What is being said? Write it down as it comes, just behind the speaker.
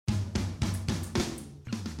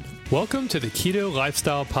Welcome to the Keto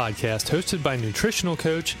Lifestyle Podcast, hosted by nutritional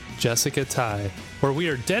coach Jessica Tai, where we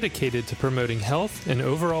are dedicated to promoting health and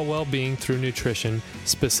overall well-being through nutrition,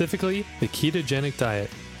 specifically the ketogenic diet.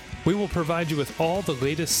 We will provide you with all the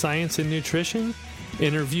latest science in nutrition,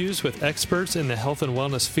 interviews with experts in the health and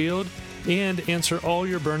wellness field, and answer all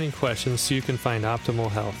your burning questions so you can find optimal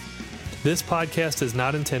health. This podcast is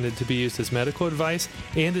not intended to be used as medical advice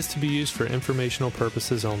and is to be used for informational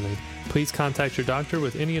purposes only. Please contact your doctor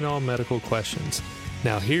with any and all medical questions.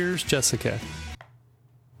 Now here's Jessica.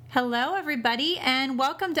 Hello, everybody, and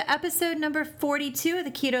welcome to episode number 42 of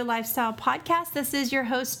the Keto Lifestyle Podcast. This is your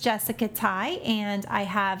host, Jessica Tai, and I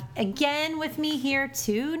have again with me here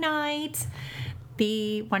tonight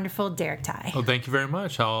the wonderful Derek Tai. Well, thank you very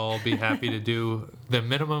much. I'll be happy to do the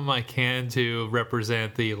minimum I can to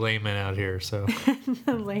represent the layman out here. So,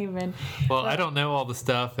 The layman. Well, I don't know all the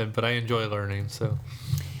stuff, but I enjoy learning. So,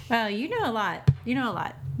 well, you know a lot.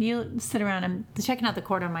 You sit around. I'm checking out the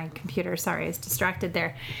cord on my computer. Sorry, I was distracted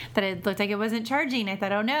there. That it looked like it wasn't charging. I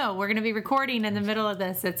thought, oh no, we're going to be recording in the middle of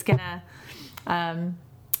this. It's going to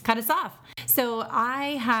cut us off. So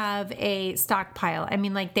I have a stockpile. I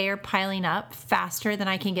mean, like, they are piling up faster than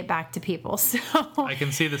I can get back to people. So I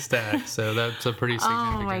can see the stack. So that's a pretty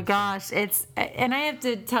significant. Oh my gosh. And I have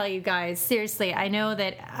to tell you guys, seriously, I know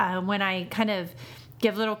that when I kind of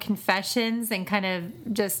give little confessions and kind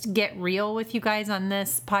of just get real with you guys on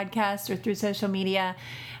this podcast or through social media,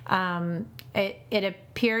 it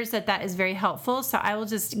appears that is very helpful. So I will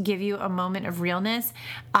just give you a moment of realness.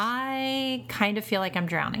 I kind of feel like I'm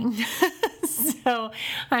drowning. So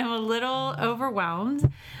I'm a little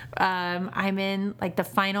overwhelmed. I'm in like the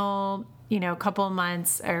final, couple of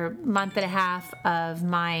months or month and a half of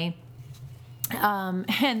my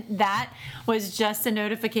and that was just a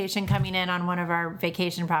notification coming in on one of our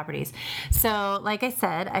vacation properties. So like I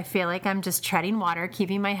said, I feel like I'm just treading water,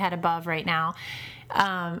 keeping my head above right now.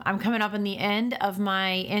 I'm coming up on the end of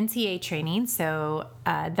my NTA training, so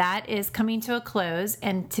that is coming to a close.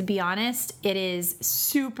 And to be honest, it is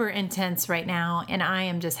super intense right now, and I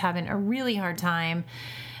am just having a really hard time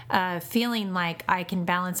feeling like I can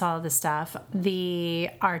balance all of this stuff.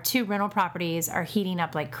 Our two rental properties are heating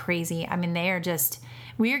up like crazy. I mean,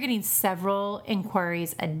 we are getting several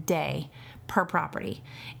inquiries a day per property,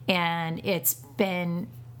 and it's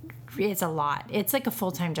a lot. It's like a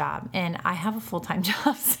full-time job, and I have a full-time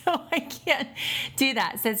job, so I can't do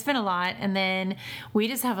that. So it's been a lot. And then we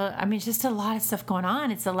just have just a lot of stuff going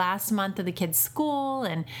on. It's the last month of the kids' school,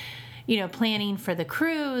 and planning for the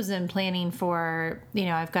cruise and planning for,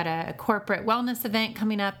 I've got a corporate wellness event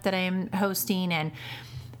coming up that I'm hosting. And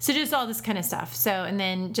so just all this kind of stuff. So, and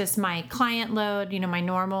then just my client load, my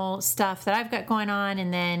normal stuff that I've got going on,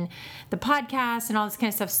 and then the podcast and all this kind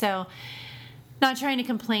of stuff. So not trying to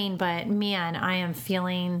complain, but man, I am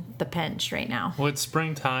feeling the pinch right now. Well, it's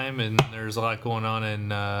springtime, and there's a lot going on in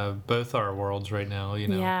both our worlds right now.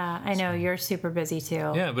 Yeah, I know. So, you're super busy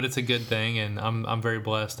too. Yeah, but it's a good thing, and I'm very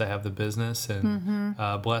blessed to have the business, and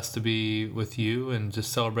blessed to be with you, and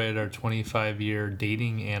just celebrated our 25-year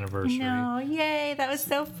dating anniversary. No, yay! That was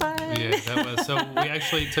so fun. Yeah, that was. So we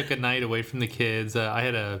actually took a night away from the kids. I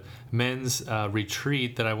had a men's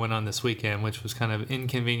retreat that I went on this weekend, which was kind of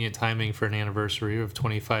inconvenient timing for an anniversary of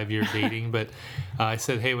 25-year dating. But I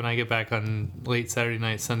said, hey, when I get back on late Saturday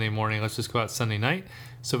night, Sunday morning, let's just go out Sunday night.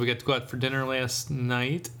 So we got to go out for dinner last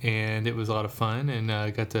night, and it was a lot of fun, and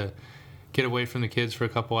got to get away from the kids for a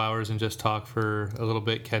couple hours and just talk for a little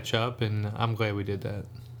bit, catch up, and I'm glad we did that.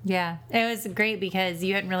 Yeah, it was great because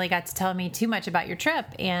you hadn't really got to tell me too much about your trip,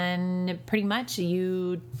 and pretty much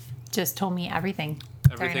you just told me everything.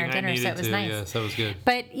 Everything I needed, so it was nice. Yes, that was good.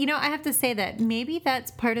 But, I have to say that maybe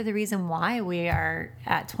that's part of the reason why we are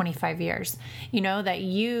at 25 years. That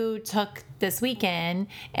you took this weekend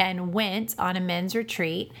and went on a men's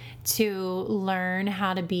retreat to learn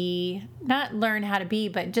how to be, not learn how to be,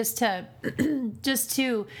 but just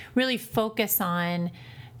to really focus on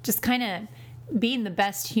just kind of being the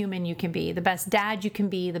best human you can be, the best dad you can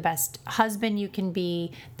be, the best husband you can be,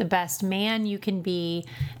 the best man you can be,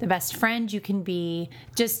 the best friend you can be,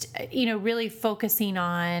 just, really focusing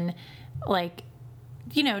on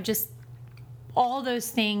just all those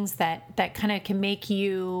things that kind of can make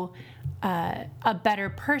you a better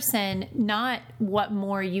person, not what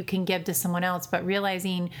more you can give to someone else, but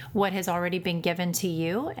realizing what has already been given to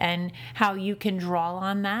you and how you can draw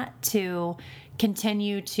on that to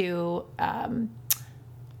continue to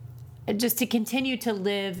continue to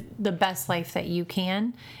live the best life that you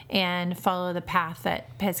can and follow the path that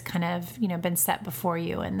has kind of, been set before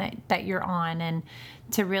you and that you're on, and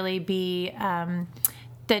to really be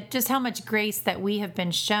that just how much grace that we have been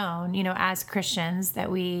shown, as Christians, that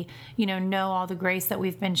we, know all the grace that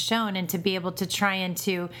we've been shown, and to be able to try and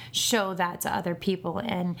to show that to other people.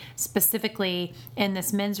 And specifically in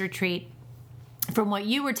this men's retreat, from what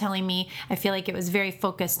you were telling me, I feel like it was very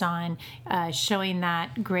focused on showing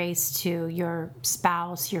that grace to your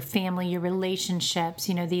spouse, your family, your relationships,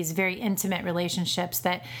 these very intimate relationships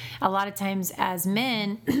that a lot of times as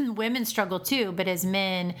men, women struggle too, but as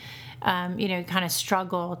men, kind of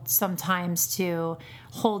struggle sometimes to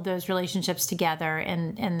hold those relationships together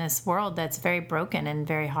in this world that's very broken and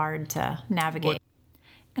very hard to navigate.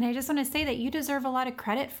 And I just want to say that you deserve a lot of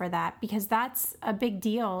credit for that, because that's a big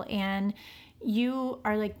deal. And you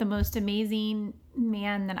are like the most amazing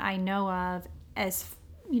man that I know of, as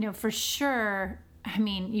for sure. I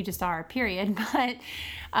mean, you just are, period.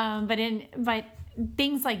 But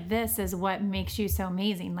things like this is what makes you so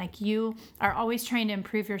amazing. Like, you are always trying to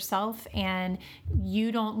improve yourself, and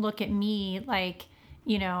you don't look at me like,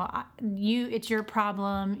 it's your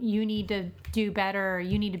problem. You need to do better. Or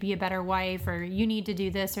you need to be a better wife, or you need to do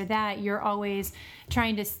this or that. You're always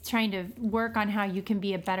trying to work on how you can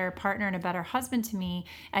be a better partner and a better husband to me.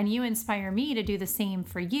 And you inspire me to do the same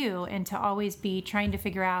for you, and to always be trying to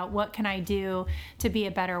figure out what can I do to be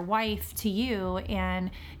a better wife to you, and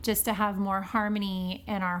just to have more harmony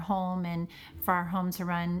in our home and for our home to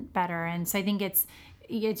run better. And so I think it's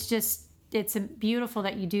beautiful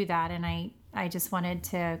that you do that. And I just wanted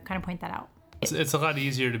to kind of point that out. It's a lot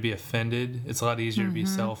easier to be offended. It's a lot easier to be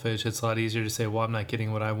selfish. It's a lot easier to say, well, I'm not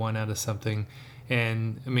getting what I want out of something.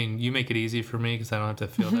 And I mean, you make it easy for me because I don't have to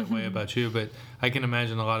feel that way about you. But I can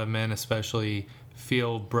imagine a lot of men especially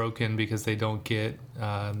feel broken because they don't get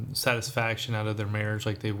satisfaction out of their marriage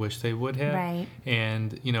like they wish they would have. Right.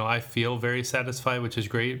 And, I feel very satisfied, which is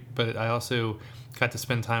great. But I also got to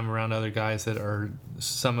spend time around other guys that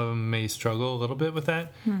some of them may struggle a little bit with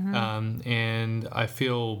that. And I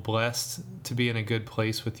feel blessed to be in a good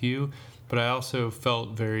place with you. But I also felt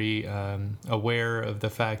very aware of the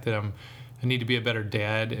fact that I need to be a better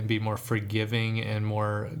dad and be more forgiving and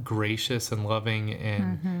more gracious and loving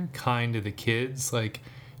and kind to the kids.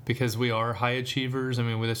 Because we are high achievers. I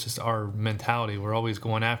mean, that's just our mentality. We're always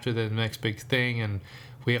going after the next big thing, and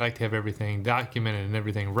we like to have everything documented and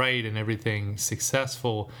everything right and everything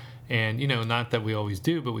successful. And, not that we always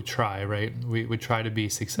do, but we try, right? We try to be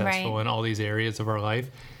successful in all these areas of our life.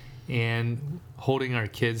 And holding our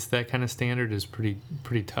kids to that kind of standard is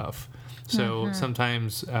pretty tough. So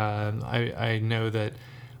sometimes I know that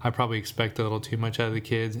I probably expect a little too much out of the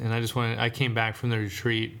kids. And I came back from the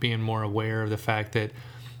retreat being more aware of the fact that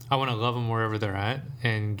I want to love them wherever they're at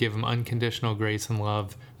and give them unconditional grace and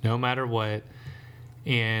love no matter what.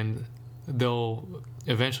 And they'll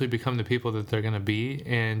eventually become the people that they're going to be,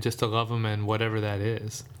 and just to love them and whatever that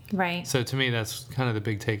is. Right. So to me, that's kind of the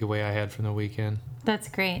big takeaway I had from the weekend. That's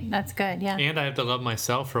great. That's good. Yeah. And I have to love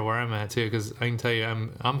myself for where I'm at too, because I can tell you,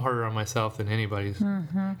 I'm harder on myself than anybody's.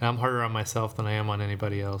 And I'm harder on myself than I am on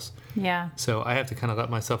anybody else. Yeah. So I have to kind of let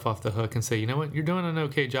myself off the hook and say, you know what, you're doing an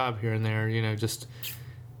okay job here and there. Just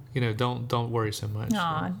don't worry so much.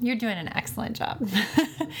 Aw, you're doing an excellent job.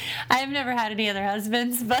 I've never had any other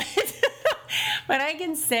husbands, but I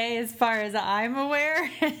can say, as far as I'm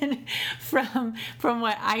aware, and from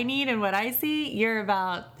what I need and what I see, you're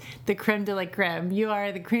about the creme de la creme. You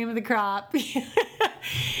are the cream of the crop.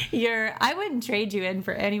 I wouldn't trade you in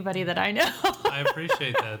for anybody that I know. I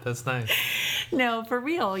appreciate that. That's nice. No, for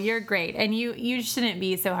real, you're great, and you shouldn't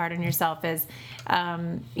be so hard on yourself. As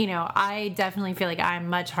I definitely feel like I'm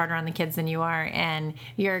much harder on the kids than you are, and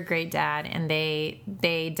you're a great dad, and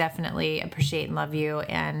they definitely appreciate and love you,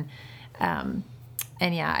 and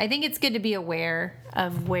yeah, I think it's good to be aware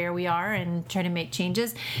of where we are and try to make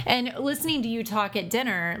changes. And listening to you talk at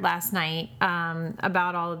dinner last night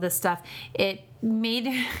about all of this stuff, it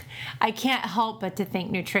made I can't help but to think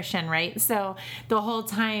nutrition, right? So the whole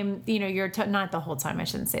time, you're not the whole time, I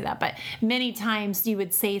shouldn't say that, but many times you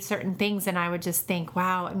would say certain things, and I would just think,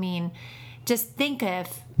 wow, I mean, just think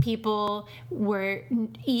if people were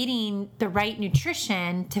eating the right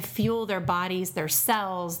nutrition to fuel their bodies, their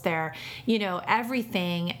cells, their,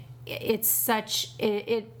 everything. It's such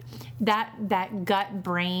that gut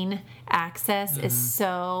brain axis is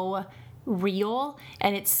so real,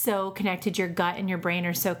 and it's so connected. Your gut and your brain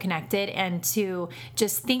are so connected, and to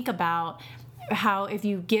just think about how if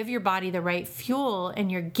you give your body the right fuel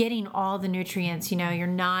and you're getting all the nutrients, you're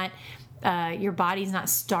not your body's not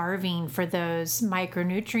starving for those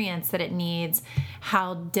micronutrients that it needs,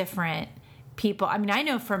 how different people. I mean, I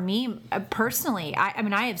know for me personally, I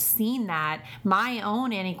have seen that my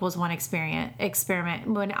own N=1 experiment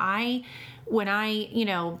when I when I,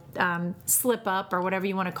 slip up or whatever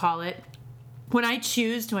you want to call it, when I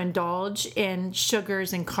choose to indulge in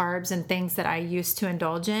sugars and carbs and things that I used to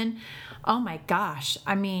indulge in, oh my gosh.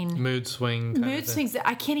 I mean, mood swings.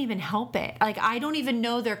 I can't even help it. Like, I don't even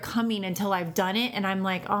know they're coming until I've done it. And I'm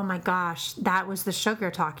like, oh my gosh, that was the sugar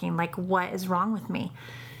talking. Like, what is wrong with me?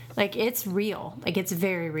 Like, it's real. Like, it's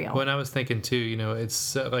very real. When I was thinking too,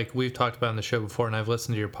 it's like we've talked about on the show before, and I've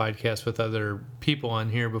listened to your podcast with other people on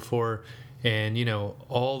here before. And,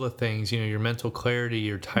 all the things, your mental clarity,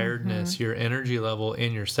 your tiredness, your energy level,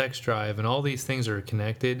 and your sex drive, and all these things are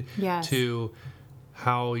connected to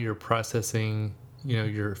how you're processing,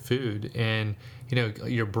 your food and,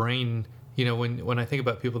 your brain. When I think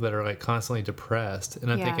about people that are like constantly depressed,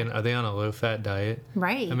 and I'm thinking, are they on a low-fat diet?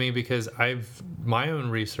 Right. I mean, because my own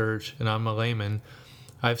research, and I'm a layman,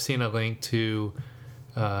 I've seen a link to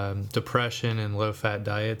depression and low-fat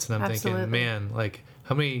diets, and I'm thinking, man, like,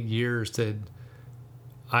 how many years did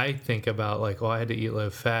I think about, like, I had to eat low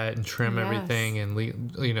fat and trim everything, and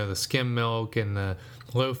the skim milk and the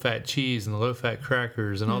low fat cheese and the low fat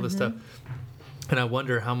crackers and all this stuff. And I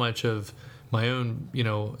wonder how much of my own,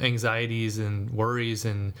 anxieties and worries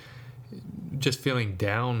and just feeling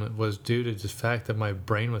down was due to the fact that my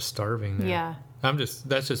brain was starving there. Yeah.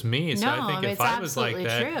 That's just me. So I think if I was like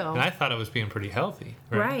that, and I thought I was being pretty healthy.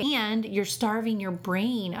 Right. And you're starving your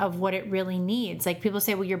brain of what it really needs. Like, people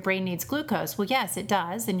say, well, your brain needs glucose. Well, yes, it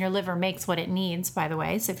does. And your liver makes what it needs, by the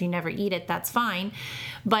way. So if you never eat it, that's fine.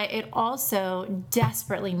 But it also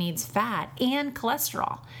desperately needs fat and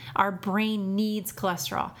cholesterol. Our brain needs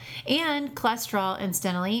cholesterol. And cholesterol,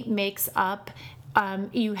 incidentally, makes up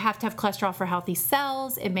you have to have cholesterol for healthy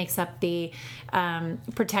cells. It makes up the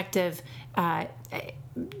protective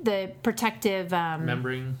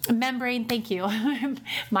membrane. Thank you.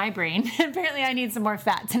 My brain. Apparently, I need some more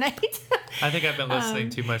fat tonight. I think I've been listening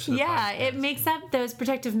too much to the podcast. It makes up those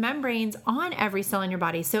protective membranes on every cell in your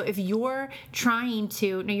body. So if you're trying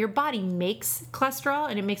to, your body makes cholesterol,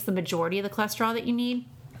 and it makes the majority of the cholesterol that you need.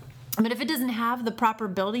 But if it doesn't have the proper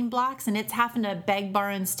building blocks, and it's having to beg,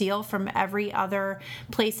 borrow, and steal from every other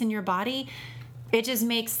place in your body, it just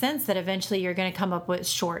makes sense that eventually you're going to come up with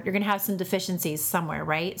short. You're going to have some deficiencies somewhere,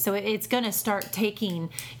 right? So it's going to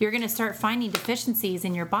you're going to start finding deficiencies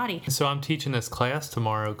in your body. So I'm teaching this class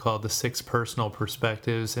tomorrow called The 6 Personal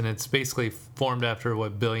Perspectives, and it's basically formed after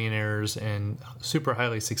what billionaires and super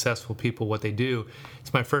highly successful people, what they do.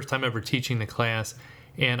 It's my first time ever teaching the class.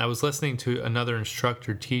 And I was listening to another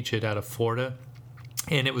instructor teach it out of Florida,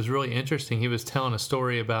 and it was really interesting. He was telling a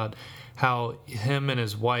story about how him and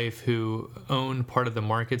his wife, who owned part of the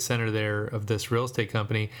market center there of this real estate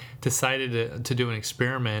company, decided to do an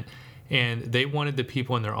experiment, and they wanted the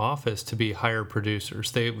people in their office to be higher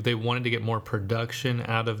producers. They wanted to get more production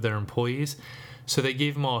out of their employees, so they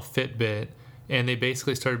gave them all a Fitbit. And they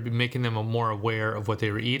basically started making them more aware of what they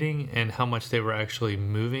were eating and how much they were actually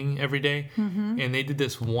moving every day. And they did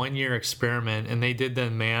this 1-year experiment, and they did the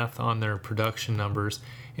math on their production numbers.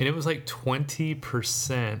 And it was like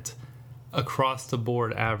 20% across the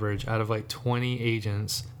board average out of like 20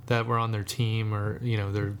 agents that were on their team or,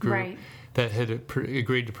 their group that had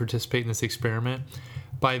agreed to participate in this experiment.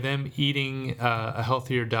 By them eating a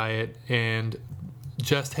healthier diet and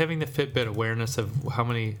just having the Fitbit awareness of how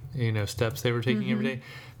many steps they were taking every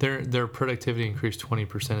day, their productivity increased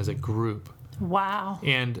 20% as a group. Wow.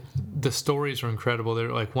 And the stories were incredible.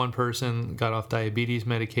 They're like, one person got off diabetes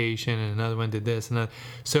medication and another one did this and that.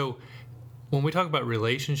 So when we talk about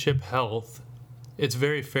relationship health, it's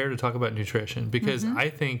very fair to talk about nutrition, because I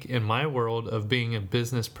think in my world of being a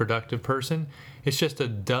business productive person, it's just a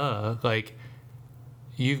duh. Like,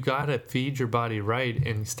 you've got to feed your body right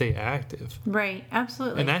and stay active. Right,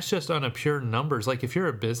 absolutely. And that's just on a pure numbers. Like, if you're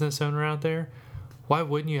a business owner out there, why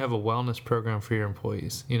wouldn't you have a wellness program for your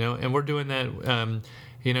employees? And we're doing that.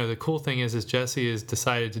 The cool thing is Jesse has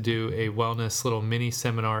decided to do a wellness little mini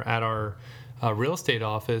seminar at our real estate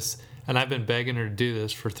office. And I've been begging her to do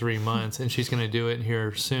this for 3 months, and she's going to do it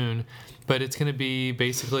here soon. But it's going to be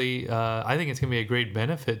basically, I think it's going to be a great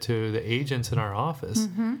benefit to the agents in our office,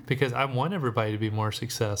 because I want everybody to be more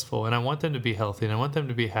successful, and I want them to be healthy, and I want them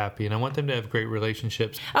to be happy, and I want them to have great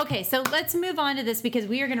relationships. Okay, so let's move on to this, because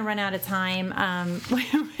we are going to run out of time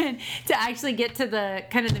to actually get to the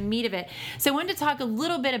kind of the meat of it. So I wanted to talk a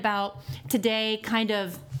little bit about today, kind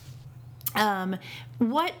of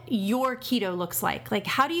what your keto looks like. Like,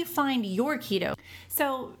 how do you find your keto?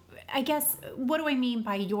 So I guess, what do I mean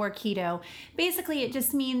by your keto? Basically, it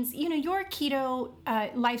just means, your keto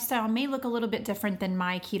lifestyle may look a little bit different than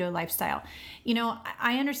my keto lifestyle.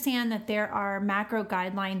 I understand that there are macro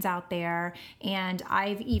guidelines out there, and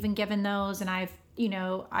I've even given those, and I've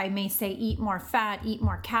I may say eat more fat, eat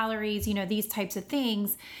more calories, these types of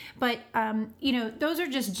things. But, those are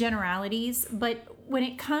just generalities. But when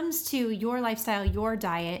it comes to your lifestyle, your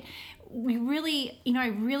diet, I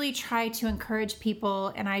really try to encourage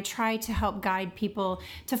people, and I try to help guide people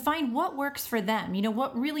to find what works for them,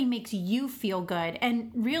 what really makes you feel good.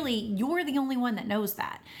 And really, you're the only one that knows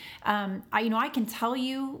that. I can tell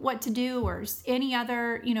you what to do, or any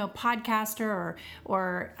other, podcaster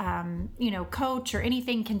or coach or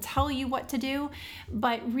anything can tell you what to do,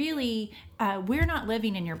 but really, we're not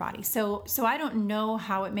living in your body. So I don't know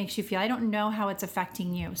how it makes you feel. I don't know how it's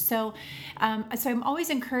affecting you. So I'm always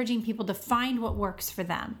encouraging people to find what works for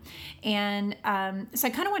them. And so I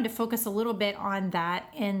kind of wanted to focus a little bit on that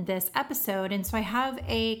in this episode. And so I have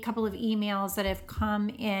a couple of emails that have come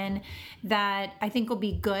in that I think will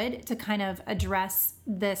be good to kind of address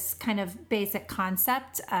this kind of basic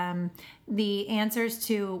concept. The answers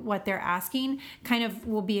to what they're asking kind of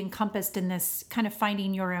will be encompassed in this kind of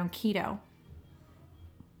finding your own keto.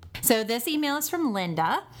 So this email is from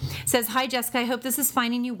Linda. It says, "Hi, Jessica. I hope this is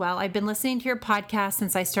finding you well. I've been listening to your podcast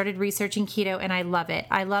since I started researching keto, and I love it.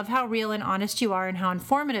 I love how real and honest you are and how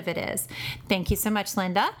informative it is." Thank you so much,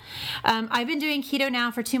 Linda. I've been doing keto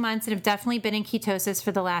now for 2 months and have definitely been in ketosis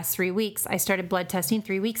for the last 3 weeks. I started blood testing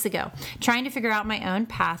 3 weeks ago, trying to figure out my own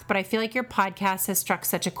path, but I feel like your podcast has struck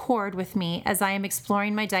such a chord with me as I am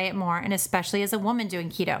exploring my diet more, and especially as a woman doing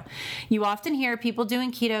keto. You often hear people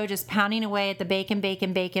doing keto just pounding away at the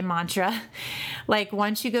bacon mantra. Like,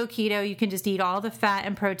 once you go keto, you can just eat all the fat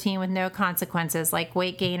and protein with no consequences, like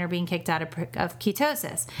weight gain or being kicked out of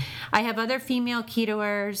ketosis. I have other female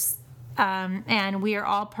ketoers, and we are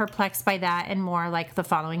all perplexed by that and more, like the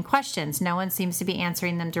following questions. No one seems to be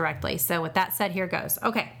answering them directly. So with that said, here goes.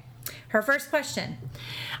 Okay. Her first question: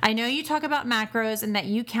 I know you talk about macros and that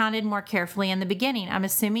you counted more carefully in the beginning. I'm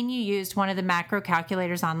assuming you used one of the macro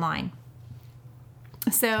calculators online.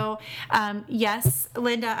 So, yes,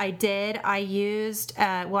 Linda, I did. I used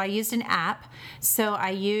an app. So I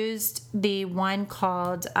used the one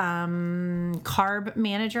called Carb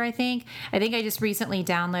Manager, I think. I just recently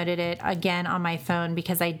downloaded it again on my phone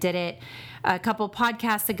because I did it a couple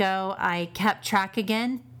podcasts ago. I kept track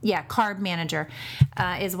again. Yeah, Carb Manager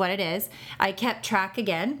is what it is. I kept track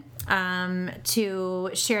again to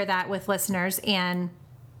share that with listeners, and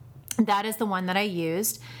that is the one that I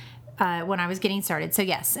used when I was getting started. So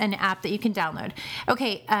yes, an app that you can download.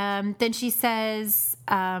 Okay. Then she says,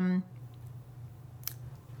 I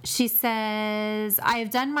have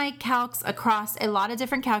done my calcs across a lot of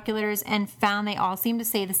different calculators and found they all seem to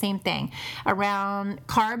say the same thing.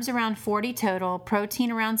 Carbs around 40 total,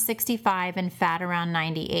 protein around 65, and fat around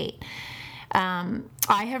 98. I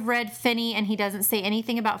have read Finney, and he doesn't say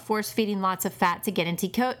anything about force feeding lots of fat to get into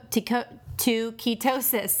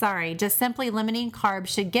ketosis. Sorry, just simply limiting carbs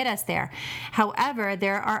should get us there. However,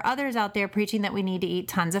 there are others out there preaching that we need to eat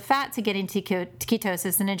tons of fat to get into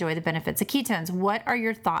ketosis and enjoy the benefits of ketones. What are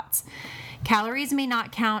your thoughts? Calories may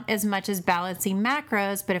not count as much as balancing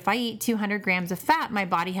macros, but if I eat 200 grams of fat, my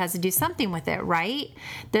body has to do something with it, right?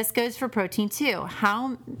 This goes for protein too.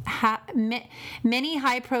 Many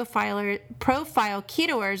high-profile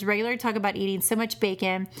ketoers regularly talk about eating so much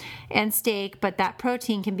bacon and steak, but that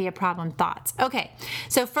protein can be a problem. Thoughts? Okay,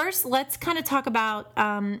 so first let's kind of talk about,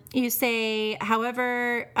 you say,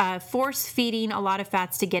 however, force feeding a lot of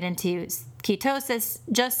fats to get into ketosis,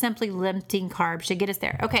 just simply limiting carbs should get us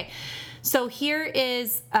there. Okay, so here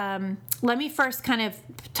is, let me first kind of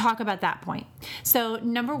talk about that point. So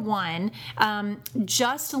number one,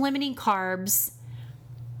 just limiting carbs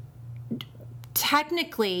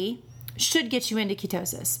technically should get you into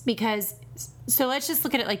ketosis because, so let's just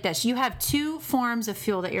look at it like this. You have two forms of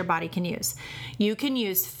fuel that your body can use. You can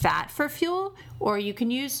use fat for fuel, or you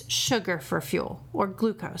can use sugar for fuel, or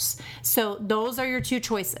glucose. So those are your two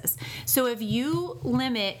choices. So if you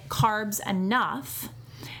limit carbs enough,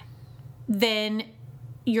 then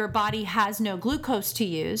your body has no glucose to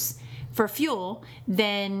use for fuel,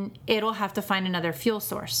 then it'll have to find another fuel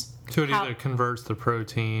source. So it either converts the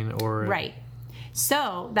protein or... Right.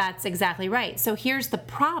 So that's exactly right. So here's the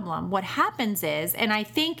problem. What happens is, and I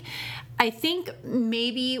think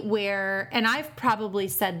maybe where, and I've probably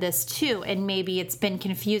said this too, and maybe it's been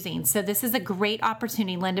confusing. So this is a great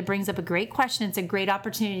opportunity. Linda brings up a great question. It's a great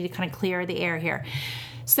opportunity to kind of clear the air here.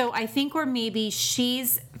 So I think where maybe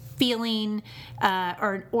she's feeling,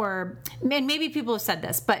 and maybe people have said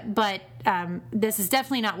this, but this is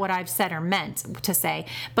definitely not what I've said or meant to say,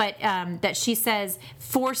 but that she says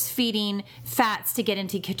force feeding fats to get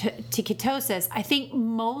into ketosis. I think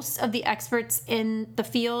most of the experts in the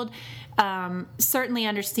field certainly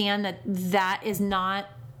understand that is not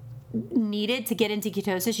needed to get into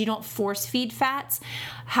ketosis. You don't force feed fats.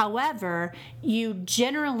 However, you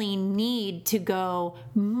generally need to go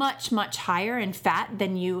much, much higher in fat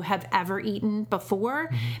than you have ever eaten before,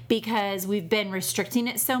 because we've been restricting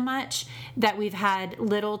it so much that we've had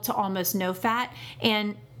little to almost no fat.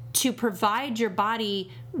 And to provide your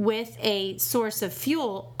body with a source of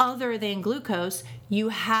fuel other than glucose, you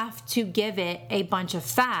have to give it a bunch of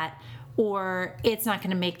fat, or it's not going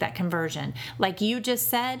to make that conversion. Like you just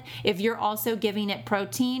said, if you're also giving it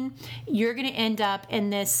protein, you're going to end up in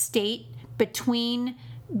this state between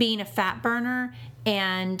being a fat burner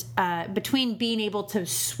and between being able to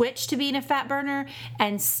switch to being a fat burner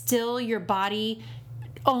and still your body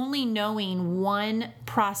only knowing one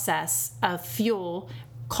process of fuel,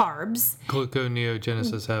 carbs.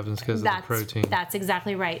 Gluconeogenesis happens because of the protein. That's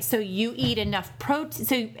exactly right. So you eat enough protein.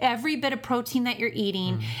 So every bit of protein that you're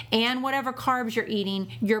eating and whatever carbs you're eating,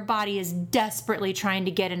 your body is desperately trying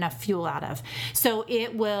to get enough fuel out of. So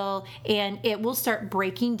it will start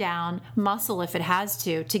breaking down muscle if it has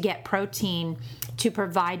to get protein to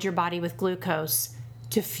provide your body with glucose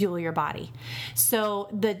to fuel your body. So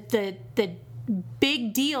the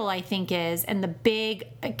big deal, I think, is, and the big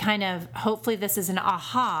kind of, hopefully this is an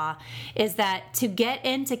aha, is that to get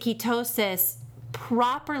into ketosis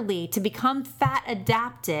properly, to become fat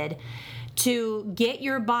adapted, to get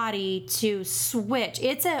your body to switch,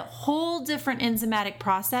 it's a whole different enzymatic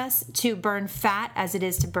process to burn fat as it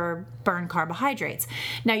is to burn carbohydrates.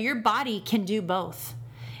 Now, your body can do both,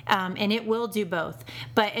 and it will do both.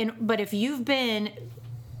 But if you've been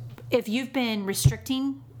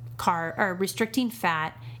restricting restricting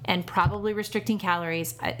fat and probably restricting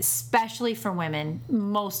calories, especially for women,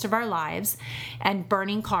 most of our lives, and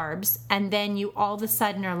burning carbs, and then you all of a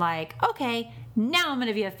sudden are like, okay, now I'm going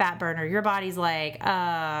to be a fat burner. Your body's like,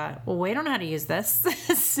 well, we don't know how to use this.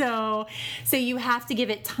 so you have to give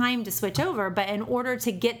it time to switch over. But in order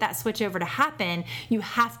to get that switch over to happen, you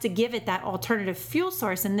have to give it that alternative fuel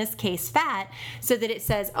source, in this case, fat, so that it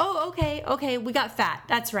says, oh, okay, we got fat.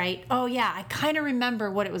 That's right. Oh, yeah, I kind of remember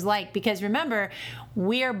what it was like. Because remember,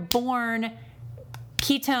 we are born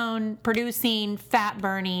ketone producing, fat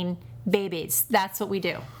burning babies. That's what we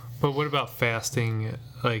do. But what about fasting,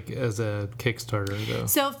 like as a Kickstarter, though?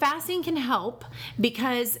 So fasting can help,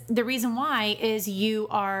 because the reason why is you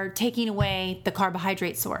are taking away the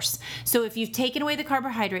carbohydrate source. So if you've taken away the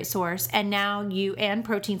carbohydrate source and now and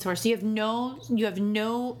protein source, so you have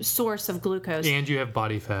no source of glucose. And you have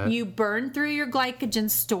body fat. You burn through your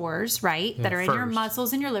glycogen stores, right? Yeah, that are in your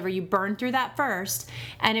muscles and your liver. You burn through that first.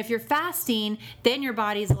 And if you're fasting, then your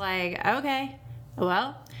body's like, okay,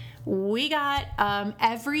 well, we got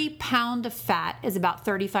every pound of fat is about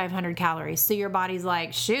 3,500 calories. So your body's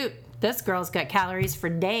like, shoot, this girl's got calories for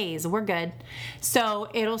days. We're good. So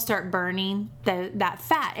it'll start burning that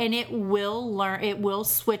fat, and it will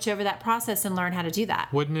switch over that process and learn how to do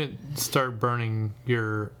that. Wouldn't it start burning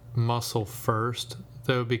your muscle first,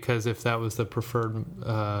 though? Because if that was the preferred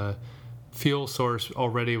fuel source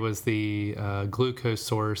already was the glucose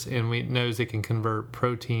source, and we knows it can convert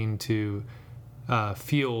protein to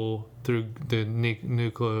fuel through the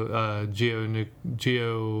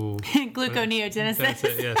gluconeogenesis. That's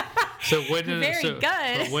it, yes. So very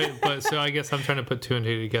good. So I guess I'm trying to put two and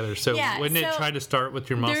two together. So wouldn't it try to start with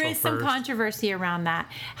your muscle first? There is some controversy around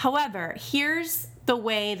that. However, here's the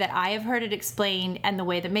way that I have heard it explained, and the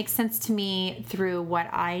way that makes sense to me through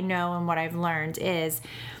what I know and what I've learned is,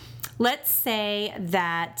 let's say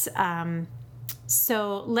that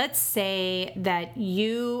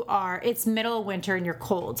it's middle of winter and you're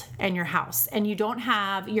cold in your house, and you don't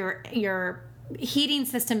have your heating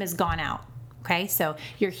system has gone out. Okay, so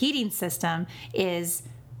your heating system is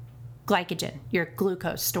glycogen, your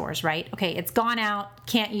glucose stores, right? Okay, it's gone out,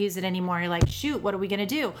 can't use it anymore. You're like, shoot, what are we going to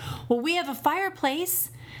do? Well, we have a fireplace.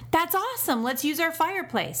 That's awesome. Let's use our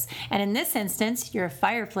fireplace. And in this instance, your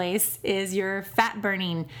fireplace is your fat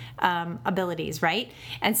burning abilities, right?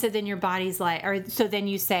 And so then your body's like, so then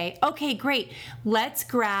you say, okay, great. Let's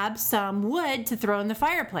grab some wood to throw in the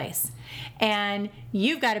fireplace. And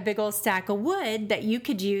you've got a big old stack of wood that you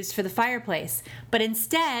could use for the fireplace. But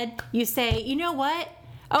instead, you say, you know what?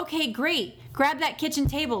 Okay, great. Grab that kitchen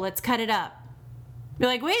table. Let's cut it up. You're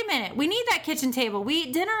like, wait a minute. We need that kitchen table. We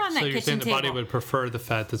eat dinner on that kitchen table. So you're saying the body would prefer the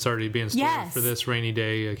fat that's already being stored for this rainy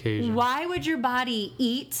day occasion. Why would your body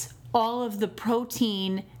eat all of the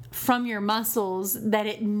protein from your muscles that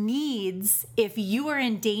it needs? If you are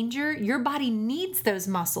in danger, your body needs those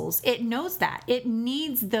muscles. It knows that. It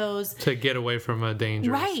needs those. To get away from a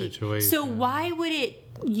dangerous situation. So why would it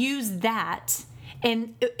use that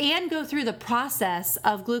and go through the process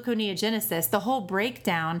of gluconeogenesis, the whole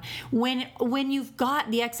breakdown. When you've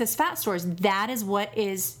got the excess fat stores, that is what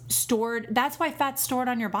is stored. That's why fat's stored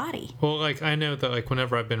on your body. Well, like I know that like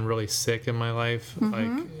whenever I've been really sick in my life, like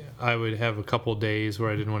I would have a couple days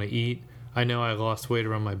where I didn't want to eat. I know I lost weight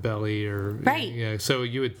around my belly, or so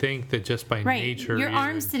you would think that just by nature, your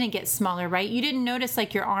arms didn't get smaller, right? You didn't notice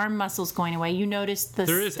like your arm muscles going away. You noticed the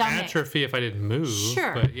there is stomach. Atrophy if I didn't move.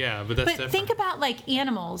 Sure, but that's different. Think about like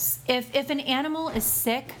animals. If an animal is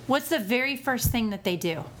sick, what's the very first thing that they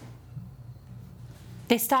do?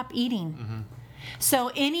 They stop eating. Mm-hmm.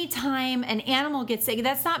 So anytime an animal gets sick,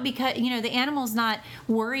 that's not because, the animal's not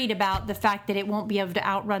worried about the fact that it won't be able to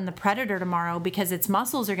outrun the predator tomorrow because its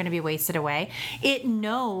muscles are going to be wasted away. It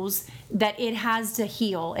knows that it has to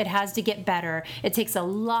heal. It has to get better. It takes a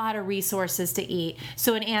lot of resources to eat.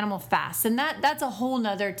 So an animal fasts. And that's a whole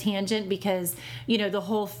nother tangent because, the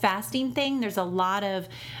whole fasting thing, there's a lot of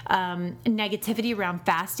negativity around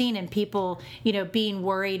fasting and people, being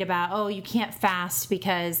worried about, oh, you can't fast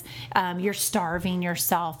because you're starving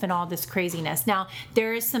yourself and all this craziness. Now,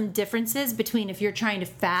 there is some differences between if you're trying to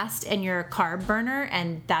fast and you're a carb burner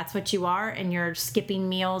and that's what you are and you're skipping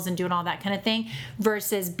meals and doing all that kind of thing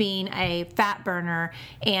versus being a fat burner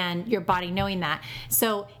and your body knowing that.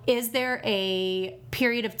 So is there a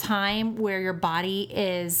period of time where your body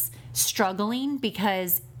is struggling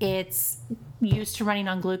because it's used to running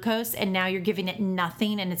on glucose and now you're giving it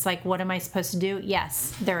nothing and it's like, what am I supposed to do?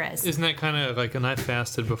 Yes, there is. Isn't that kind of like, and I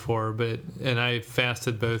fasted before, and I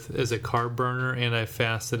fasted both as a carb burner and I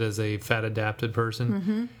fasted as a fat adapted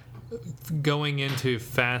person. Mm-hmm. Going into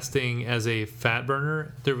fasting as a fat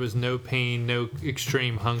burner, there was no pain, no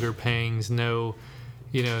extreme hunger pangs, no,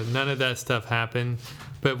 none of that stuff happened.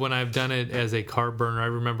 But when I've done it as a carb burner, I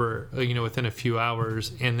remember, within a few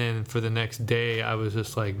hours, and then for the next day, I was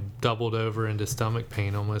just like doubled over into stomach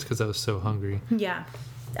pain almost because I was so hungry. Yeah,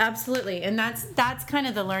 absolutely. And that's kind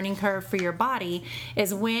of the learning curve for your body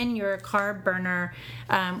is when you're a carb burner,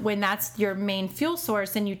 when that's your main fuel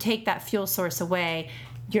source and you take that fuel source away,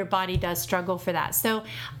 your body does struggle for that. So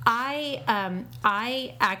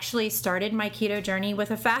I actually started my keto journey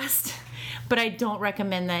with a fast. But I don't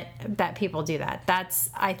recommend that people do that.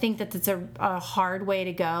 I think that it's a hard way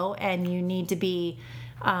to go, and you need to be.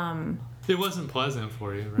 It wasn't pleasant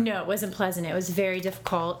for you, right? No, it wasn't pleasant. It was very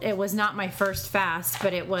difficult. It was not my first fast,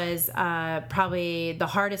 but it was probably the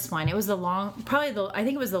hardest one. It was I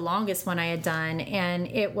think it was the longest one I had done, and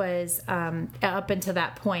it was up until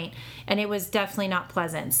that point, and it was definitely not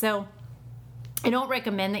pleasant. So I don't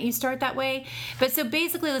recommend that you start that way. But so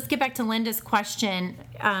basically, let's get back to Linda's question.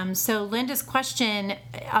 So Linda's question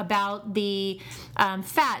about the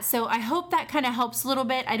fat. So I hope that kind of helps a little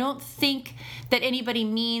bit. I don't think that anybody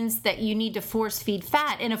means that you need to force feed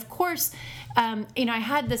fat. And of course, I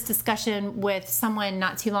had this discussion with someone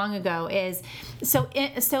not too long ago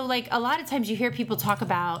so like a lot of times you hear people talk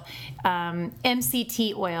about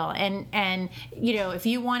MCT oil and if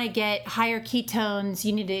you want to get higher ketones,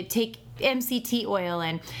 you need to take MCT oil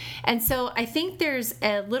and so I think there's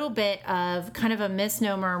a little bit of kind of a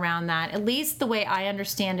misnomer around that. At least the way I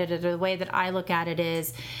understand it or the way that I look at it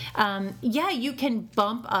is you can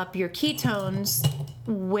bump up your ketones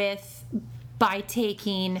by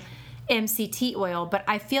taking MCT oil, but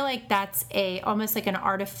I feel like that's almost like an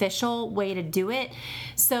artificial way to do it.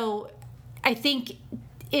 So I think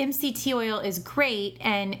MCT oil is great,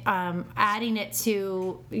 and adding it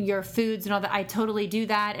to your foods and all that, I totally do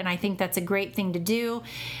that, and I think that's a great thing to do.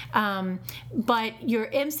 But your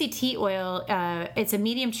MCT oil, it's a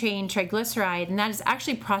medium chain triglyceride, and that is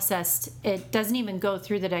actually processed. It doesn't even go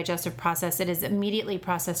through the digestive process. It is immediately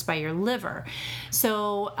processed by your liver.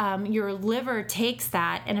 So your liver takes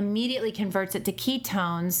that and immediately converts it to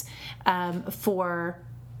ketones for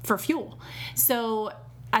fuel. So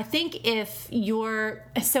I think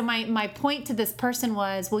my point to this person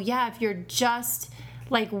was, well, yeah, if you're just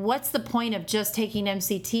like, what's the point of just taking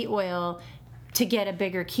MCT oil to get a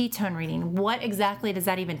bigger ketone reading? What exactly does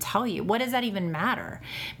that even tell you? What does that even matter?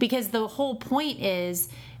 Because the whole point is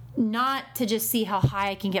not to just see how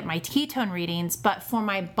high I can get my ketone readings, but for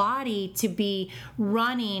my body to be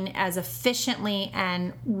running as efficiently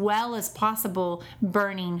and well as possible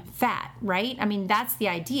burning fat, right? I mean, that's the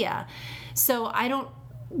idea. So I don't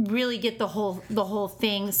really get the whole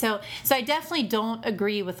thing. So I definitely don't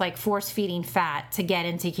agree with like force feeding fat to get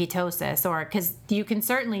into ketosis, or because you can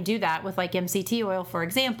certainly do that with like MCT oil, for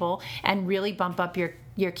example, and really bump up your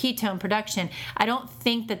ketone production. I don't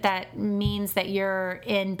think that means that you're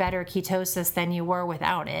in better ketosis than you were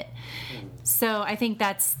without it. So I think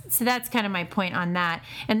that's kind of my point on that.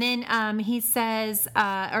 And then he says,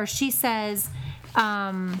 or she says,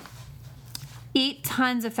 Eat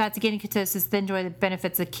tons of fats to get in ketosis, then enjoy the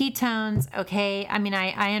benefits of ketones. Okay, I mean,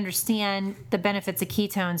 I understand the benefits of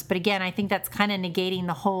ketones, but again, I think that's kind of negating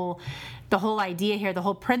the whole idea here, the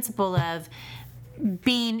whole principle of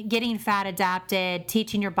getting fat adapted,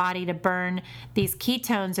 teaching your body to burn these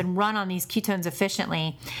ketones and run on these ketones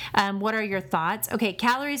efficiently. What are your thoughts? Okay,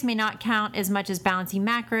 calories may not count as much as balancing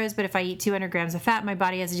macros, but if I eat 200 grams of fat, my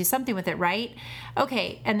body has to do something with it, right?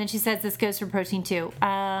 Okay, and then she says this goes for protein too.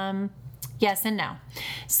 Yes and no.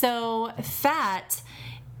 So fat,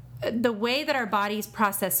 the way that our bodies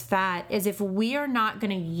process fat is if we are not going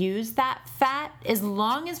to use that fat, as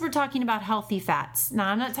long as we're talking about healthy fats. Now,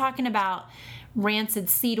 I'm not talking about rancid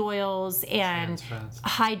seed oils and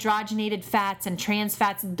hydrogenated fats and trans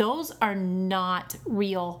fats. Those are not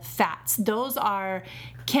real fats. Those are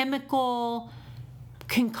chemical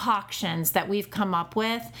concoctions that we've come up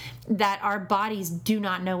with that our bodies do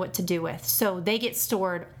not know what to do with. So they get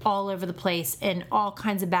stored all over the place in all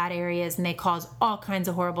kinds of bad areas, and they cause all kinds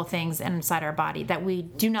of horrible things inside our body that we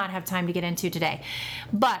do not have time to get into today.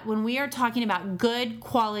 But when we are talking about good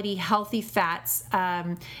quality, healthy fats,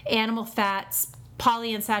 animal fats,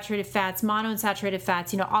 polyunsaturated fats, monounsaturated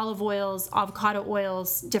fats, olive oils, avocado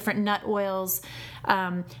oils, different nut oils,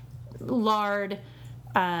 lard,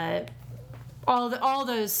 all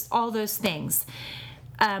those things.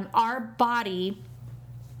 Our body,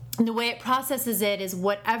 the way it processes it is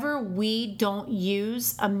whatever we don't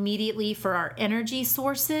use immediately for our energy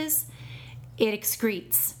sources, it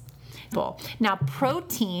excretes. Now,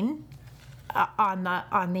 protein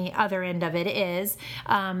on the other end of it is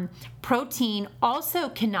protein also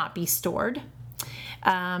cannot be stored.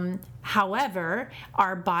 However,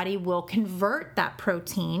 our body will convert that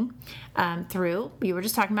protein through, we were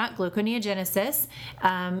just talking about gluconeogenesis,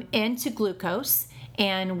 into glucose,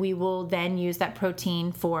 and we will then use that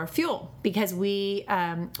protein for fuel because we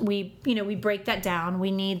break that down. We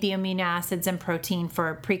need the amino acids and protein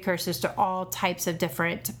for precursors to all types of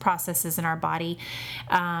different processes in our body,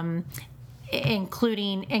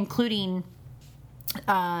 including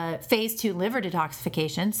phase 2 liver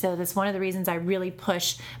detoxification. So that's one of the reasons I really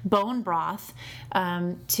push bone broth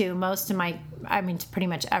to most of my, to pretty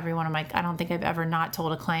much every one of my, I don't think I've ever not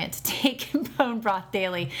told a client to take bone broth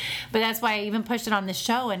daily, but that's why I even pushed it on this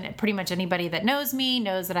show, and pretty much anybody that knows me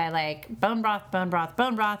knows that I like bone broth,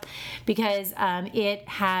 because it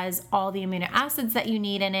has all the amino acids that you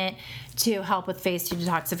need in it to help with phase 2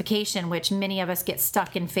 detoxification, which many of us get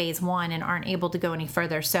stuck in phase 1 and aren't able to go any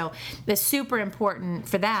further. So it's super important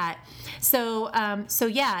for that. So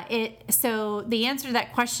the answer to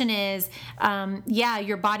that question is,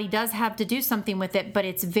 your body does have to do something with it, but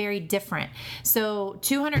it's very different. So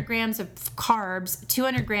 200 grams of carbs,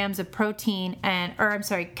 200 grams of protein,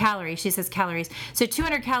 calories. She says calories. So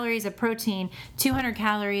 200 calories of protein, 200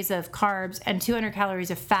 calories of carbs, and 200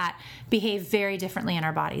 calories of fat behave very differently in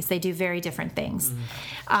our bodies. They do very different things.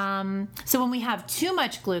 So when we have too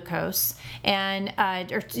much glucose and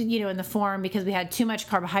in the form because we had too much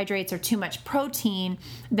carbohydrates or too much protein,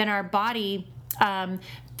 then our body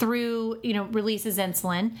releases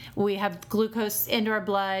insulin. We have glucose into our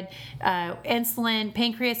blood,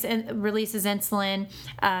 pancreas releases insulin.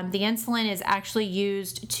 The insulin is actually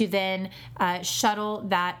used to then shuttle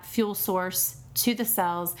that fuel source to the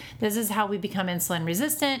cells. This is how we become insulin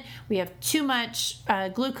resistant. We have too much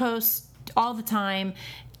glucose all the time,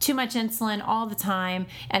 too much insulin all the time,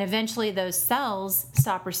 and eventually those cells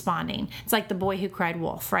stop responding. It's like the boy who cried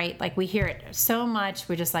wolf, right? Like we hear it so much,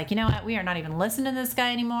 we're just like, you know what, we are not even listening to this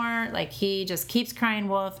guy anymore. Like he just keeps crying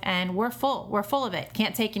wolf, and we're full of it,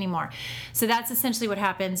 can't take anymore. So that's essentially what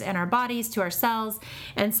happens in our bodies to our cells,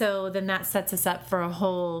 and so then that sets us up for a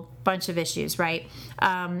whole bunch of issues, right?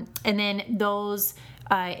 And then those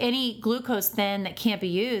any glucose then that can't be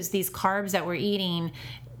used, these carbs that we're eating,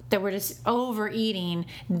 that we're just overeating,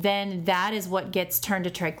 then that is what gets turned to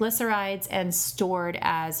triglycerides and stored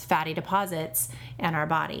as fatty deposits in our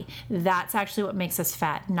body. That's actually what makes us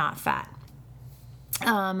fat, not fat.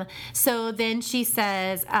 So then she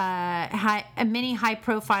says, many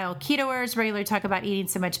high-profile ketoers regularly talk about eating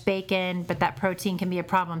so much bacon, but that protein can be a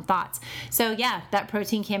problem. Thoughts? So yeah, that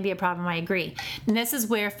protein can be a problem. I agree. And this is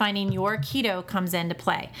where finding your keto comes into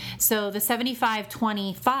play. So the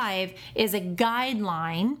 75-25 is a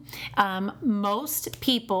guideline. Most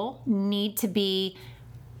people need to be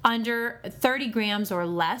under 30 grams or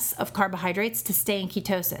less of carbohydrates to stay in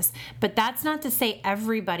ketosis. But that's not to say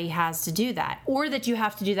everybody has to do that, or that you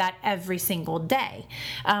have to do that every single day.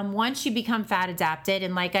 Once you become fat adapted,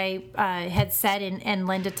 and like I had said and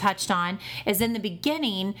Linda touched on, is in the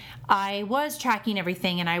beginning, I was tracking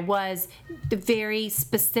everything, and I was very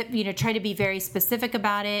specific, try to be very specific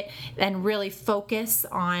about it and really focus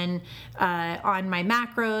on my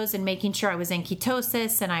macros and making sure I was in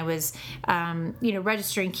ketosis, and I was,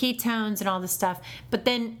 registering ketones and all this stuff. But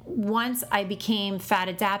then once I became fat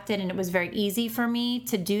adapted, and it was very easy for me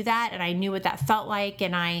to do that, and I knew what that felt like,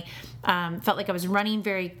 and I felt like I was running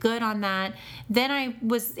very good on that, then I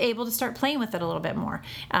was able to start playing with it a little bit more.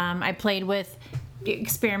 I played with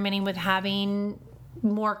experimenting with having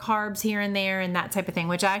more carbs here and there and that type of thing,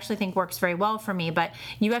 which I actually think works very well for me, but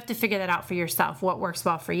you have to figure that out for yourself, what works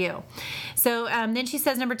well for you. So then she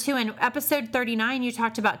says, number 2, in episode 39, you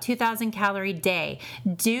talked about 2,000 calorie day.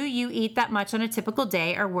 Do you eat that much on a typical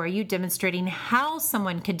day, or were you demonstrating how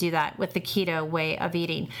someone could do that with the keto way of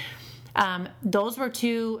eating? Those were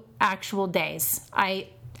 2 actual days. I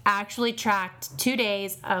actually tracked 2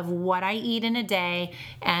 days of what I eat in a day,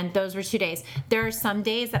 and those were 2 days. There are some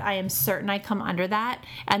days that I am certain I come under that,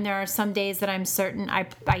 and there are some days that I'm certain I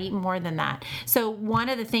eat more than that. So one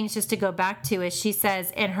of the things, just to go back to, is she says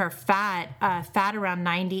in her fat around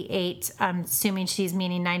 98, I'm assuming she's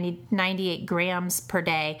meaning 98 grams per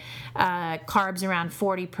day, carbs around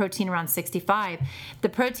 40, protein around 65. The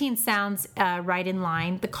protein sounds right in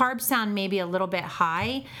line. The carbs sound maybe a little bit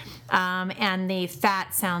high, and the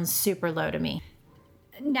fat sounds super low to me.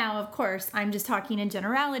 Now, of course, I'm just talking in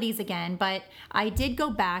generalities again, but I did go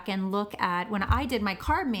back and look at when I did my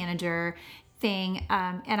carb manager thing,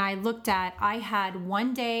 and I looked at, I had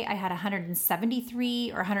one day I had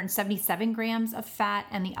 173 or 177 grams of fat,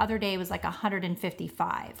 and the other day was like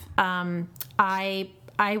 155.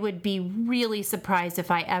 I would be really surprised if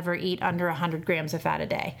I ever eat under 100 grams of fat a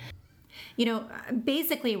day.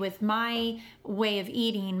 Basically with my way of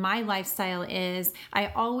eating, my lifestyle is I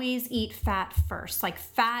always eat fat first. Like,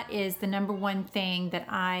 fat is the number one thing that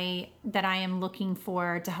I am looking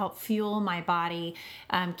for to help fuel my body,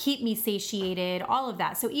 keep me satiated, all of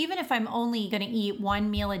that. So even if I'm only going to eat one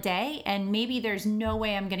meal a day, and maybe there's no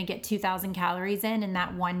way I'm going to get 2,000 calories in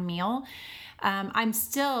that one meal, I'm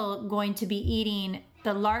still going to be eating.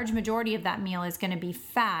 The large majority of that meal is going to be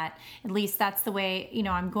fat. At least that's the way,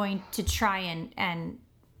 I'm going to try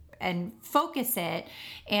and focus it.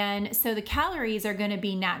 And so the calories are going to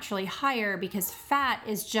be naturally higher because fat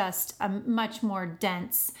is just a much more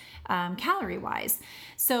dense calorie wise.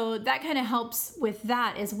 So that kind of helps with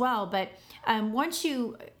that as well. But once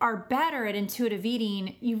you are better at intuitive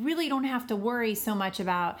eating, you really don't have to worry so much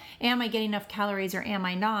about, am I getting enough calories or am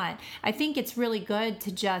I not? I think it's really good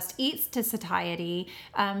to just eat to satiety,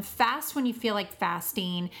 fast when you feel like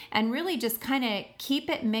fasting, and really just kind of keep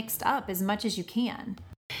it mixed up as much as you can.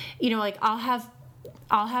 Like I'll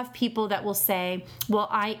have people that will say, well,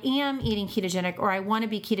 I am eating ketogenic, or I want to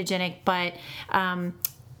be ketogenic, but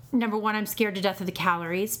number one, I'm scared to death of the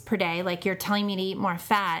calories per day. Like, you're telling me to eat more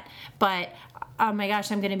fat, but oh my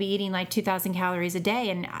gosh, I'm going to be eating like 2,000 calories a day.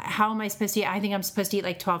 And how am I supposed to eat? I think I'm supposed to eat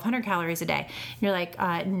like 1,200 calories a day. And you're like,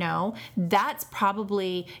 no, that's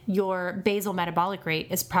probably your basal metabolic rate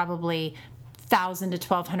is probably 1,000 to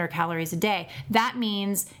 1,200 calories a day. That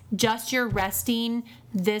means just your resting,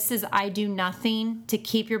 this is I do nothing to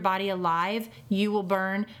keep your body alive, you will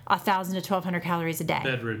burn 1,000 to 1,200 calories a day.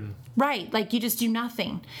 Bedridden. Right, like you just do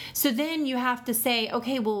nothing. So then you have to say,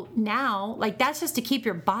 okay, well now, like that's just to keep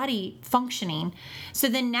your body functioning. So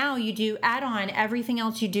then now you do add on everything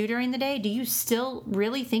else you do during the day. Do you still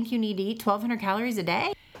really think you need to eat 1,200 calories a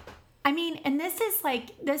day? I mean, and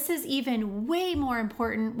this is even way more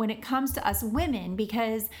important when it comes to us women,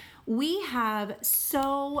 because we have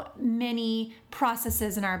so many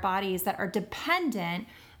processes in our bodies that are dependent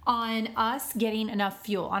on us getting enough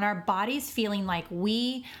fuel, on our bodies feeling like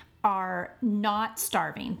we are not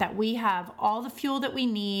starving, that we have all the fuel that we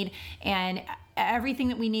need and everything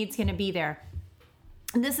that we need is going to be there.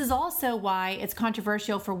 And this is also why it's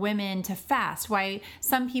controversial for women to fast, why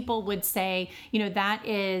some people would say, that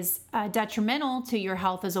is detrimental to your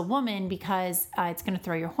health as a woman because it's going to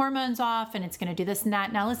throw your hormones off and it's going to do this and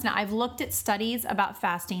that. Now, listen, I've looked at studies about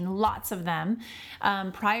fasting, lots of them,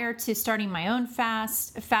 prior to starting my own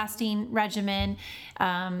fasting regimen,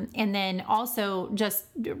 and then also just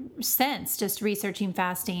researching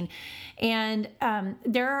fasting. And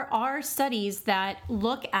there are studies that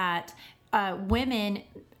look at women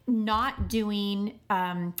not doing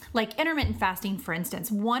like intermittent fasting, for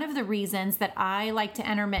instance. One of the reasons that I like to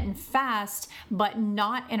intermittent fast, but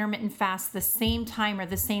not intermittent fast the same time or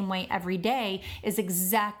the same way every day, is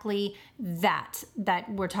exactly that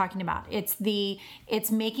we're talking about.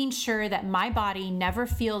 It's making sure that my body never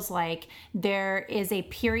feels like there is a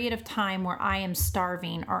period of time where I am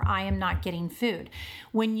starving or I am not getting food.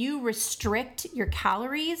 When you restrict your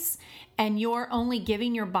calories and you're only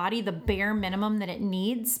giving your body the bare minimum that it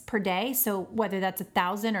needs per day, so whether that's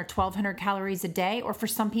 1,000 or 1,200 calories a day, or for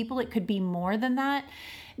some people it could be more than that,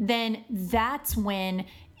 then that's when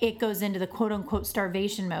it goes into the quote unquote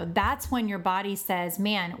starvation mode. That's when your body says,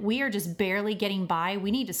 man, we are just barely getting by.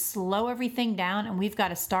 We need to slow everything down and we've got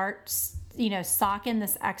to start, socking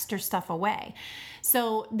this extra stuff away.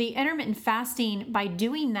 So the intermittent fasting, by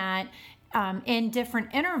doing that in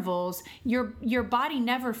different intervals, your body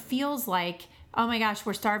never feels like, oh my gosh,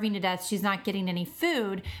 we're starving to death, she's not getting any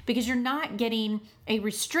food, because you're not getting a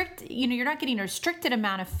restricted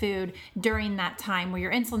amount of food during that time where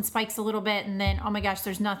your insulin spikes a little bit and then, oh my gosh,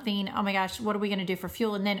 there's nothing. Oh my gosh, what are we going to do for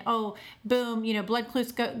fuel? And then, oh, boom, blood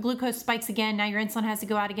glucose spikes again. Now your insulin has to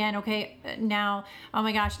go out again. Okay, now, oh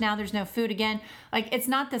my gosh, now there's no food again. Like, it's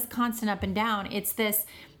not this constant up and down. It's this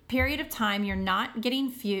period of time you're not getting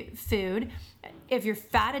food. If you're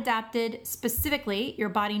fat adapted specifically, your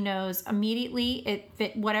body knows immediately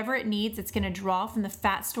whatever it needs, it's going to draw from the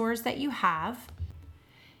fat stores that you have.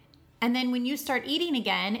 And then when you start eating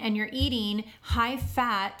again and you're eating high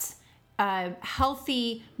fat,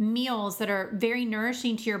 healthy meals that are very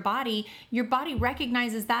nourishing to your body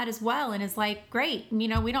recognizes that as well and is like, great,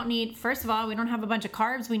 we don't need, first of all, we don't have a bunch of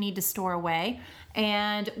carbs we need to store away.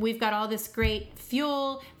 And we've got all this great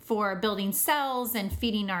fuel for building cells and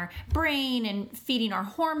feeding our brain and feeding our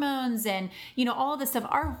hormones and, all this stuff.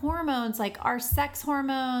 Our hormones, like our sex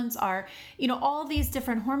hormones, all these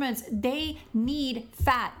different hormones, they need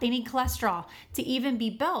fat, they need cholesterol to even be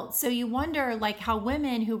built. So you wonder, like, how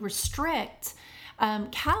women who restrict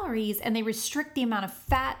calories and they restrict the amount of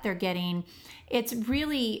fat they're getting, it's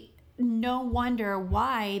really no wonder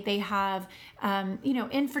why they have,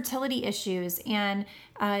 infertility issues and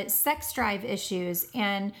sex drive issues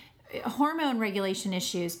and hormone regulation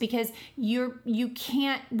issues, because you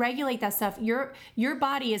can't regulate that stuff. Your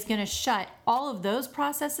body is going to shut all of those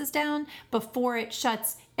processes down before it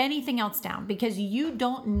shuts anything else down, because you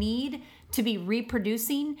don't need to be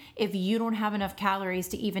reproducing if you don't have enough calories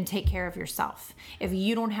to even take care of yourself, if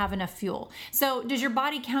you don't have enough fuel. So does your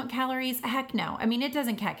body count calories? Heck no. I mean, it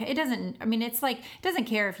doesn't count. It's like, it doesn't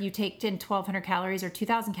care if you take in 1,200 calories or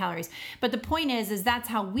 2,000 calories. But the point is that's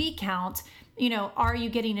how we count, are you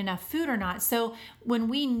getting enough food or not? So when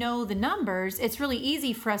we know the numbers, it's really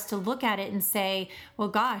easy for us to look at it and say, well,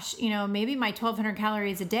 gosh, maybe my 1,200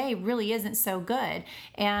 calories a day really isn't so good.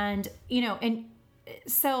 And,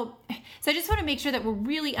 so I just want to make sure that we're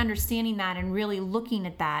really understanding that and really looking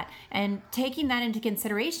at that and taking that into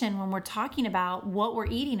consideration when we're talking about what we're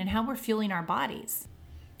eating and how we're fueling our bodies.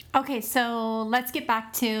 Okay, so let's get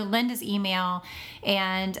back to Linda's email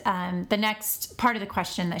and the next part of the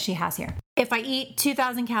question that she has here. If I eat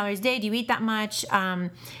 2,000 calories a day, do you eat that much?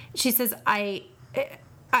 She says, I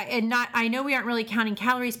know we aren't really counting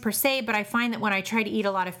calories per se, but I find that when I try to eat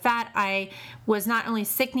a lot of fat, I was not only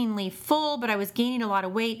sickeningly full, but I was gaining a lot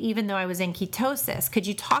of weight even though I was in ketosis. Could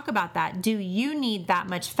you talk about that? Do you need that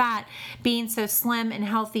much fat being so slim and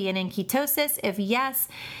healthy and in ketosis? If yes,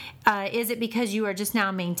 is it because you are just now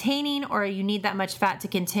maintaining, or you need that much fat to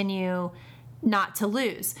continue not to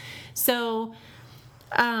lose? So,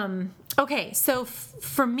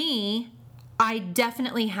 for me, I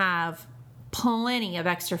definitely have plenty of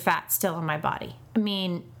extra fat still in my body. I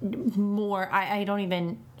mean, more, I don't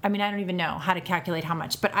even know how to calculate how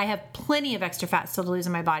much, but I have plenty of extra fat still to lose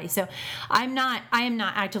in my body. So I am not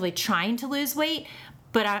actively trying to lose weight,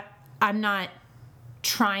 but I'm not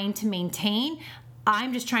trying to maintain.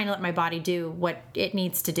 I'm just trying to let my body do what it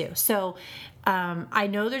needs to do. So I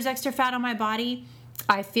know there's extra fat on my body.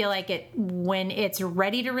 I feel like when it's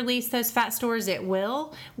ready to release those fat stores, it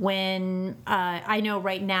will. When I know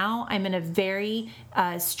right now I'm in a very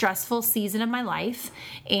stressful season of my life,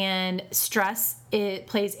 and stress, it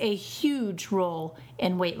plays a huge role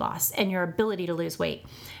in weight loss and your ability to lose weight.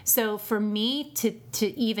 So for me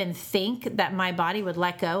to even think that my body would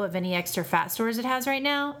let go of any extra fat stores it has right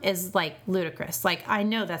now is like ludicrous. Like, I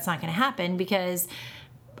know that's not going to happen, because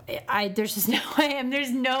there's just no way, and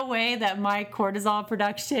there's no way that my cortisol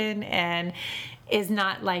production is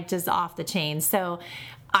not like just off the chain. So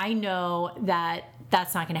I know that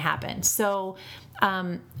that's not going to happen. So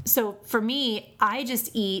for me, I just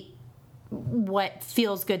eat what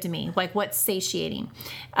feels good to me, like what's satiating.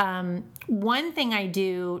 One thing I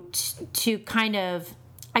do to kind of,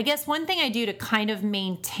 I guess one thing I do to kind of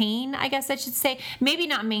maintain, I guess I should say, maybe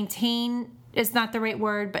not maintain is not the right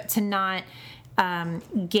word, but to not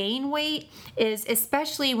gain weight is,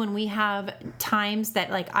 especially when we have times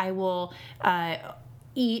that like I will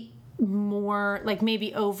eat more, like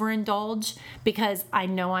maybe overindulge because I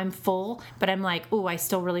know I'm full, but I'm like, oh, I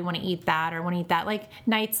still really want to eat that or want to eat that. Like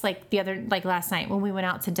nights like like last night when we went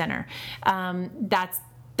out to dinner, that's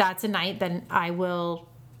a night that I will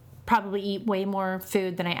probably eat way more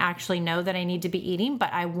food than I actually know that I need to be eating,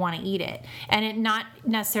 but I want to eat it. And it not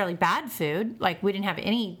necessarily bad food, like we didn't have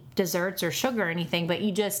any desserts or sugar or anything, but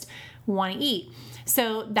you just want to eat.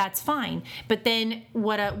 So that's fine. But then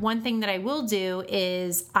one thing that I will do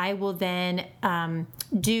is I will then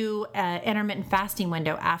do an intermittent fasting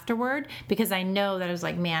window afterward, because I know that I was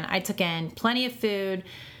like, man, I took in plenty of food.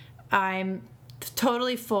 I'm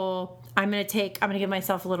totally full. I'm going to give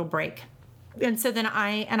myself a little break. And so then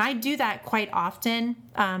I do that quite often,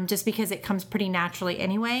 just because it comes pretty naturally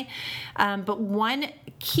anyway. But one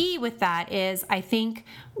key with that is, I think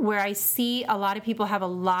where I see a lot of people have a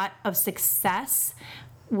lot of success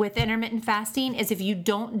with intermittent fasting is if you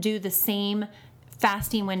don't do the same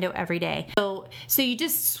fasting window every day. So you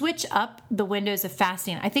just switch up the windows of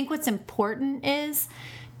fasting. I think what's important is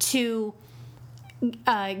to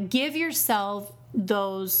give yourself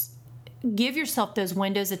those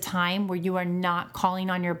windows of time where you are not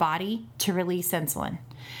calling on your body to release insulin.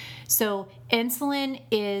 So insulin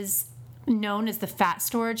is known as the fat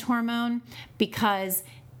storage hormone because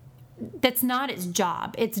that's not its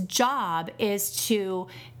job. Its job is to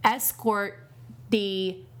escort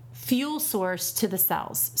the fuel source to the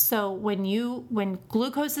cells. So when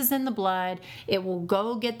glucose is in the blood, it will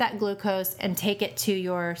go get that glucose and take it to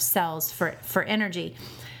your cells for energy.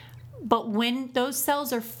 But when those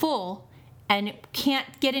cells are full and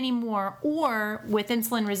can't get any more, or with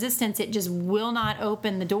insulin resistance, it just will not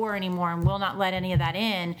open the door anymore and will not let any of that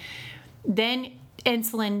in, then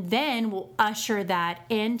insulin then will usher that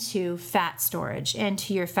into fat storage,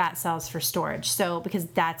 into your fat cells for storage. So because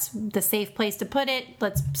that's the safe place to put it,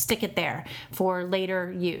 let's stick it there for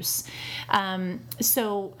later use.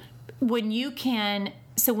 So when you can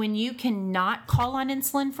not call on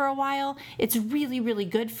insulin for a while, it's really, really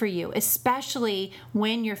good for you, especially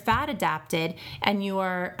when you're fat adapted and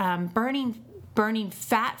you're burning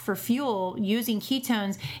fat for fuel using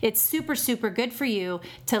ketones. It's super, super good for you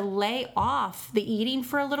to lay off the eating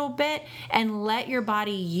for a little bit and let your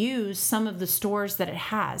body use some of the stores that it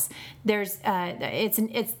has. It's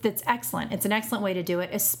excellent. It's an excellent way to do it,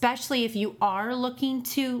 especially if you are looking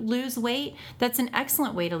to lose weight. That's an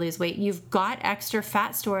excellent way to lose weight. You've got extra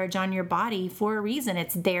fat storage on your body for a reason.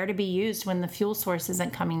 It's there to be used when the fuel source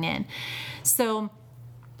isn't coming in. So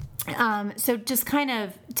just kind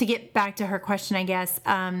of to get back to her question, I guess,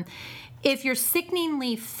 if you're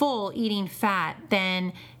sickeningly full eating fat,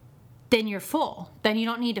 then you're full. Then you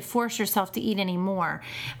don't need to force yourself to eat anymore.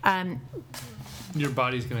 Your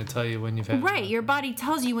body's going to tell you when you've had right. enough. Your body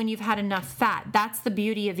tells you when you've had enough fat. That's the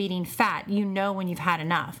beauty of eating fat. You know when you've had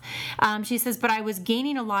enough. She says, but I was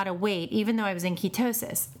gaining a lot of weight even though I was in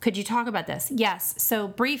ketosis. Could you talk about this? Yes. So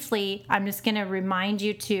briefly, I'm just going to remind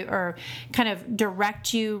you to, or kind of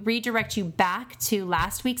redirect you back to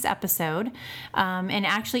last week's episode. And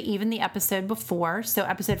actually even the episode before. So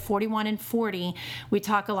episode 41 and 40, we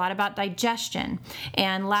talk a lot about digestion.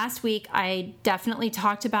 And last week, I definitely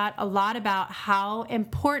talked a lot about how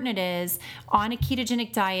important it is on a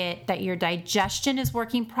ketogenic diet that your digestion is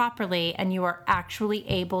working properly and you are actually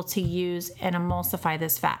able to use and emulsify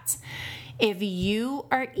those fats. If you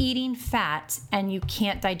are eating fat and you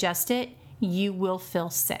can't digest it, you will feel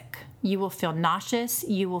sick. You will feel nauseous.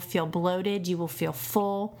 You will feel bloated. You will feel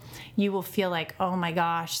full. You will feel like, oh my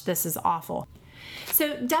gosh, this is awful.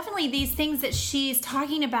 So definitely these things that she's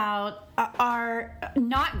talking about are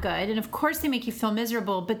not good. And of course they make you feel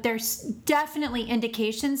miserable, but there's definitely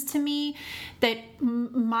indications to me that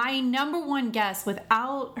my number one guess,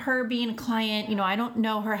 without her being a client, I don't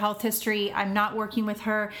know her health history. I'm not working with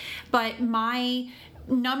her, but my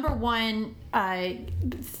number one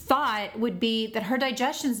thought would be that her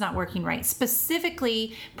digestion's not working right.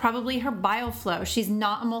 Specifically, probably her bile flow. She's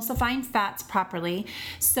not emulsifying fats properly.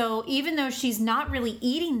 So even though she's not really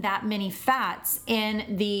eating that many fats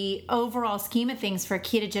in the overall scheme of things for a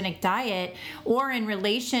ketogenic diet, or in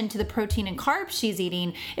relation to the protein and carbs she's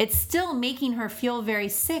eating, it's still making her feel very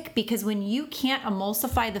sick, because when you can't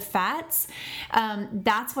emulsify the fats,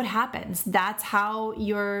 that's what happens. That's how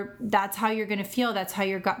you're going to feel. That's how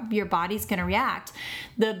your body's going to to react.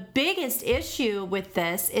 The biggest issue with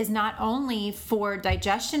this is not only for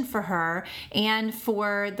digestion for her and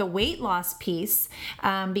for the weight loss piece,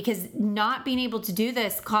 because not being able to do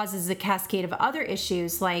this causes a cascade of other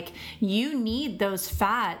issues. Like, you need those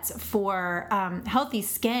fats for healthy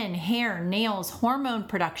skin, hair, nails, hormone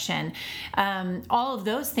production, all of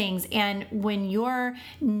those things. And when you're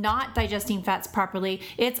not digesting fats properly,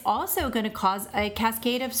 it's also going to cause a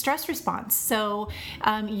cascade of stress response. So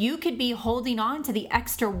you could be holding on to the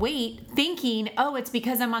extra weight thinking, oh, it's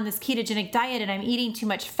because I'm on this ketogenic diet and I'm eating too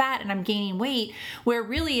much fat and I'm gaining weight, where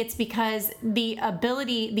really it's because the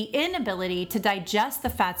inability to digest the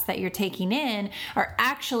fats that you're taking in are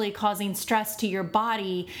actually causing stress to your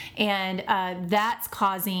body, and that's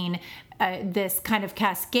causing this kind of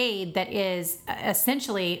cascade that is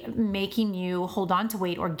essentially making you hold on to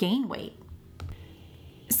weight or gain weight.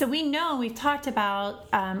 So we know, we've talked about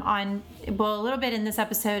a little bit in this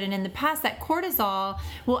episode and in the past, that cortisol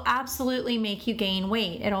will absolutely make you gain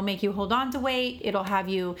weight. It'll make you hold on to weight. It'll have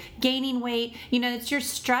you gaining weight. It's your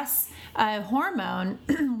stress hormone,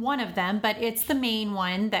 one of them, but it's the main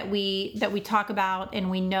one that we talk about and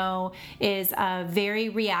we know is very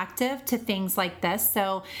reactive to things like this.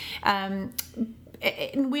 So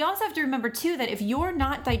we also have to remember too that if you're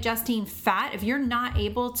not digesting fat, if you're not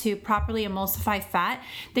able to properly emulsify fat,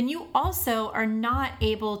 then you also are not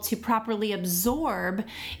able to properly absorb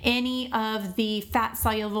any of the fat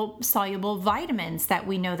soluble vitamins that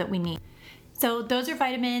we know that we need. So those are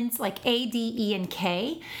vitamins like A, D, E, and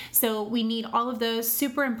K. So we need all of those,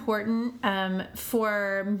 super important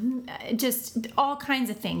for just all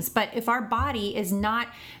kinds of things. But if our body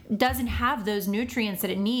doesn't have those nutrients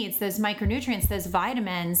that it needs, those micronutrients, those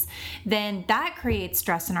vitamins, then that creates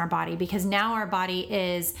stress in our body, because now our body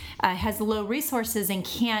has low resources and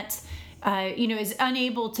can't is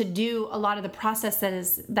unable to do a lot of the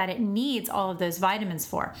processes that it needs all of those vitamins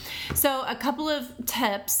for. So a couple of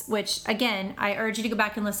tips, which again, I urge you to go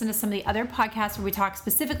back and listen to some of the other podcasts where we talk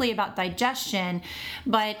specifically about digestion.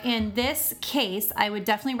 But in this case, I would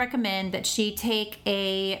definitely recommend that she take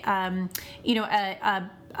a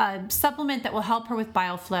supplement that will help her with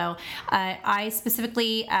bile flow. I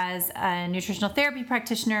specifically, as a nutritional therapy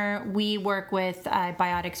practitioner, we work with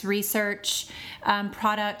Biotics Research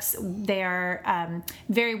products. They are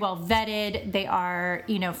very well vetted. They are,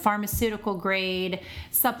 pharmaceutical grade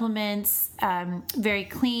supplements, very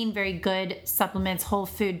clean, very good supplements, whole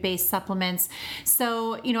food based supplements.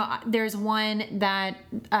 So, there's one that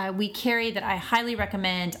we carry that I highly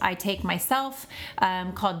recommend. I take myself,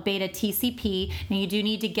 called Beta TCP. Now, you do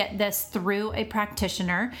need to get this through a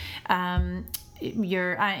practitioner.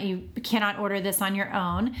 You cannot order this on your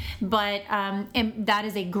own, but and that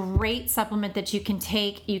is a great supplement that you can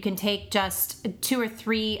take. You can take just 2 or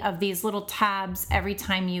 3 of these little tabs every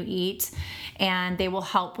time you eat, and they will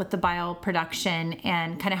help with the bile production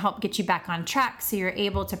and kind of help get you back on track so you're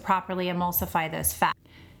able to properly emulsify those fats.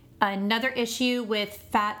 Another issue with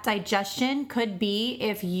fat digestion could be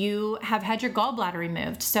if you have had your gallbladder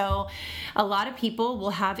removed. So a lot of people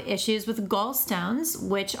will have issues with gallstones,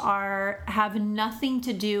 which have nothing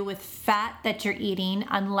to do with fat that you're eating,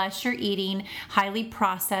 unless you're eating highly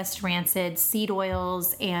processed rancid seed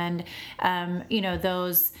oils and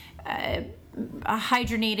those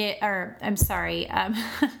hydrogenated, or I'm sorry, I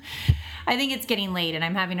think it's getting late and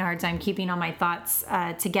I'm having a hard time keeping all my thoughts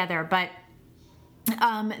together, but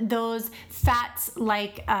those fats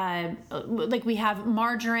like we have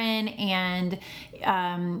margarine and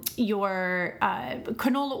your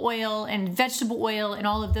canola oil and vegetable oil and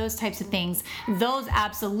all of those types of things, those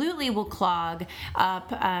absolutely will clog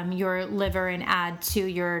up your liver and add to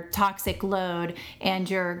your toxic load and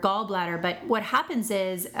your gallbladder. But what happens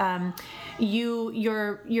is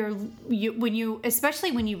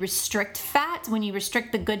especially when you restrict fat, when you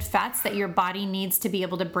restrict the good fats that your body needs to be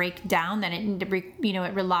able to break down, that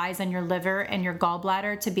it relies on your liver and your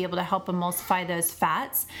gallbladder to be able to help emulsify those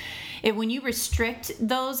fats. When you restrict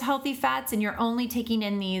those healthy fats and you're only taking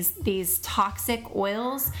in these toxic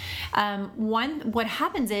oils, what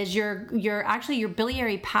happens is your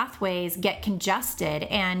biliary pathways get congested,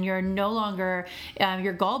 and you're no longer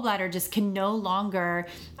your gallbladder just can no longer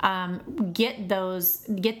get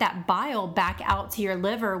that bile back out to your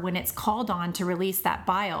liver when it's called on to release that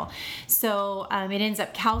bile. So it ends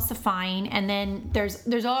up calcifying, and then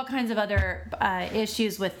there's all kinds of other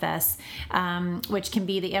issues with this, which can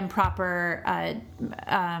be the improper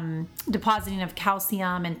depositing of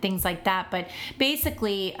calcium and things like that. But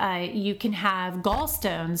basically, you can have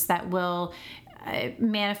gallstones that will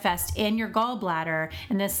manifest in your gallbladder,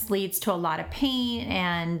 and this leads to a lot of pain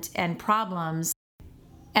and problems.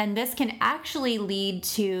 And this can actually lead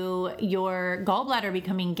to your gallbladder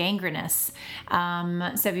becoming gangrenous.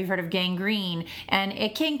 So if you've heard of gangrene, and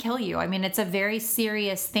it can kill you. I mean, it's a very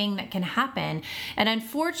serious thing that can happen. And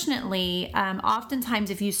unfortunately, oftentimes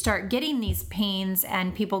if you start getting these pains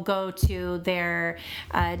and people go to their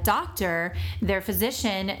doctor, their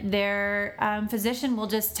physician will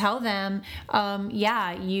just tell them,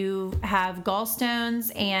 yeah, you have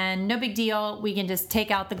gallstones and no big deal. We can just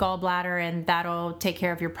take out the gallbladder and that'll take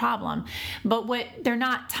care of your problem. But what they're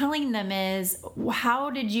not telling them is,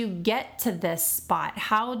 how did you get to this spot?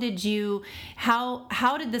 How did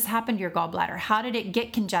this happen to your gallbladder? How did it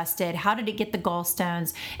get congested? How did it get the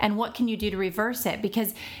gallstones? And what can you do to reverse it?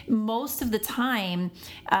 Because most of the time,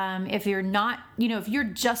 if you're not, if you're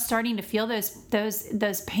just starting to feel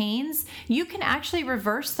those pains, you can actually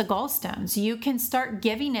reverse the gallstones. You can start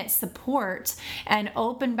giving it support and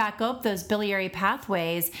open back up those biliary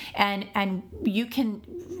pathways, and you can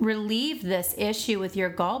relieve this issue with your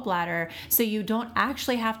gallbladder so you don't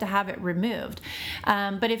actually have to have it removed.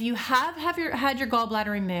 But if you had your gallbladder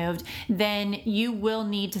removed, then you will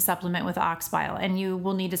need to supplement with ox bile, and you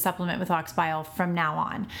will need to supplement with ox bile from now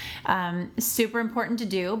on. Super important to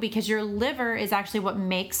do, because your liver is actually what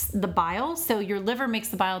makes the bile. So your liver makes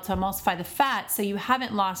the bile to emulsify the fat, so you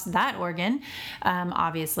haven't lost that organ,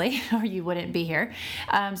 obviously, or you wouldn't be here.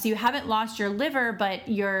 So you haven't lost your liver, but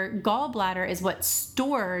your gallbladder is what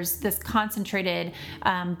stores this concentrated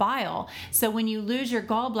bile. So when you lose your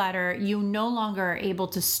gallbladder, you no longer are able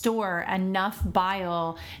to store enough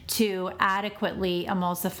bile to adequately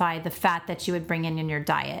emulsify the fat that you would bring in your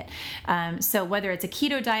diet. So whether it's a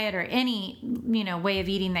keto diet or any way of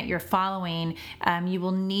eating that you're following, you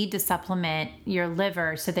will need to supplement your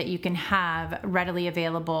liver so that you can have readily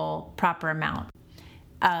available proper amount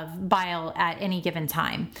of bile at any given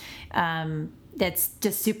time. That's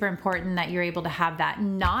just super important that you're able to have that.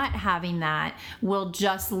 Not having that will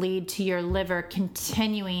just lead to your liver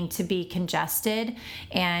continuing to be congested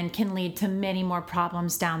and can lead to many more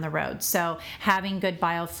problems down the road. So having good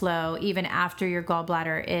bile flow even after your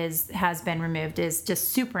gallbladder has been removed is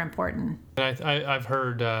just super important. And I've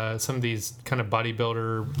heard some of these kind of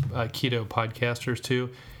bodybuilder keto podcasters too.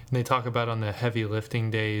 And they talk about on the heavy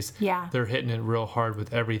lifting days, they're hitting it real hard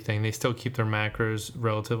with everything. They still keep their macros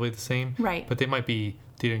relatively the same, right? But they might be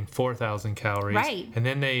eating 4,000 calories, right? And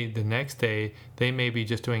then the next day they may be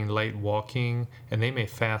just doing light walking, and they may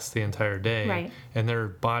fast the entire day, right? And their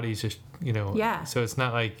body's just so it's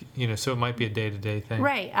not like so it might be a day-to-day thing,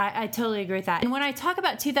 right? I totally agree with that. And when I talk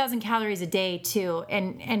about 2,000 calories a day too,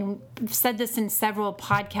 and I've said this in several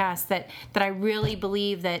podcasts that I really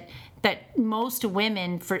believe that most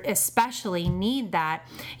women, especially, need that.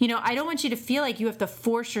 I don't want you to feel like you have to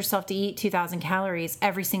force yourself to eat 2,000 calories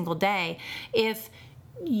every single day. If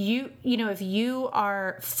you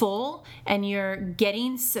are full and you're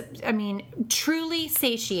getting, truly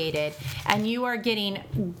satiated, and you are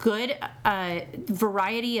getting good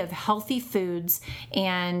variety of healthy foods,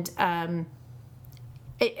 and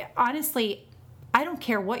honestly, I don't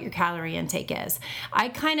care what your calorie intake is. I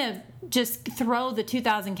kind of just throw the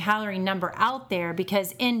 2,000 calorie number out there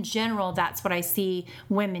because in general, that's what I see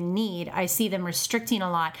women need. I see them restricting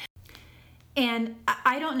a lot. And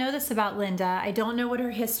I don't know this about Linda. I don't know what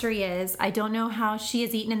her history is. I don't know how she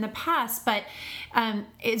has eaten in the past, but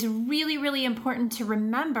it's really, really important to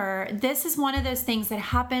remember this is one of those things that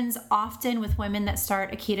happens often with women that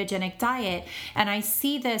start a ketogenic diet. And I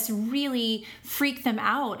see this really freak them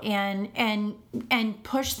out and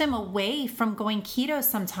push them away from going keto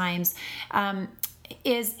sometimes.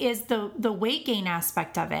 Is the weight gain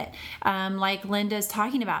aspect of it. Like Linda's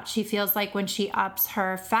talking about, she feels like when she ups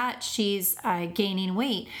her fat, she's gaining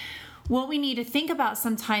weight. What we need to think about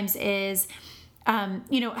sometimes is,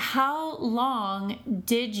 how long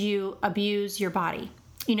did you abuse your body?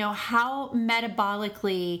 How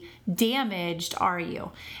metabolically damaged are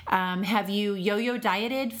you? Have you yo-yo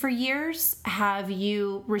dieted for years? Have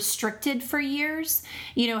you restricted for years?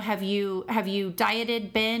 Have you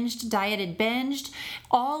dieted, binged?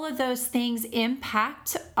 All of those things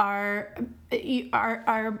impact our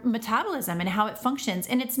metabolism and how it functions.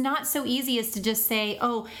 And it's not so easy as to just say,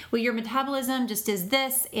 oh, well, your metabolism just is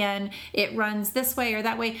this and it runs this way or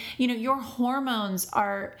that way. Your hormones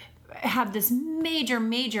have this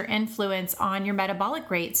major influence on your metabolic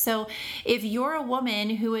rate. So if you're a woman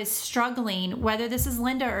who is struggling, whether this is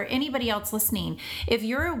Linda or anybody else listening, if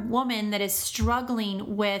you're a woman that is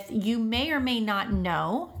struggling with, you may or may not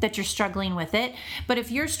know that you're struggling with it, but if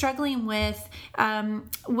you're struggling with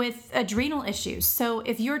adrenal issues, so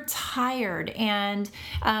if you're tired and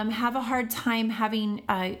have a hard time having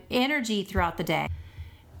energy throughout the day,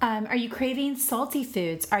 Are you craving salty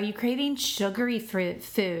foods? Are you craving sugary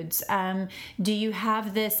foods? Do you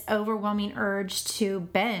have this overwhelming urge to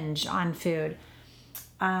binge on food?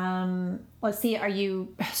 Let's see. Are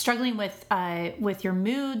you struggling with your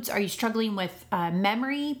moods? Are you struggling with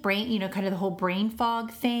memory, brain? Kind of the whole brain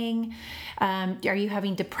fog thing. Are you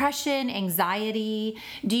having depression, anxiety?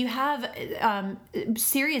 Do you have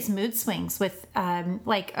serious mood swings with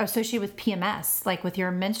like associated with PMS, like with your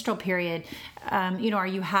menstrual period? Are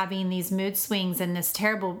you having these mood swings and this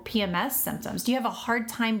terrible PMS symptoms? Do you have a hard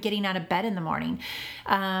time getting out of bed in the morning?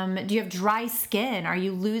 Do you have dry skin? Are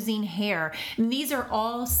you losing hair? And these are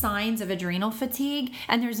all signs of adrenal fatigue,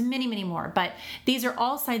 and there's many, many more, but these are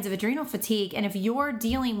all signs of adrenal fatigue. And if you're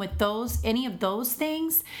dealing with any of those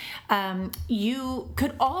things, you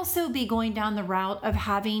could also be going down the route of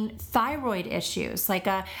having thyroid issues, like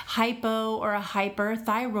a hypo or a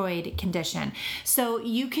hyperthyroid condition. So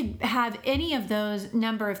you could have any of those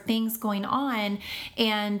number of things going on,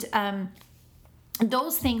 and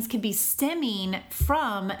those things could be stemming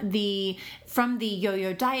from the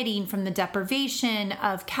yo-yo dieting, from the deprivation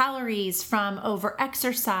of calories, from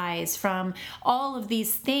over-exercise, from all of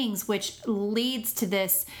these things, which leads to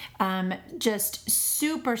this just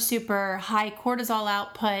super, super high cortisol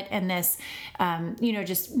output and this,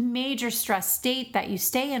 just major stress state that you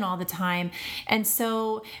stay in all the time. And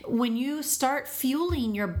so when you start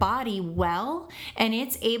fueling your body well, and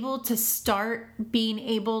it's able to start being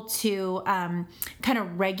able to kind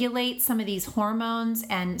of regulate some of these hormones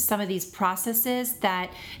and some of these processes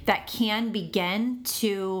that can begin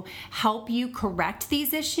to help you correct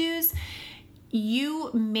these issues,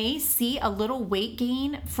 you may see a little weight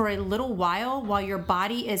gain for a little while your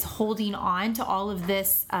body is holding on to all of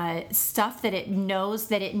this stuff that it knows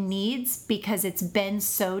that it needs because it's been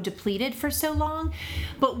so depleted for so long.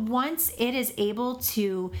 But once it is able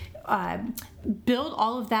to build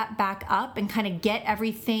all of that back up and kind of get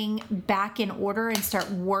everything back in order and start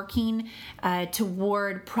working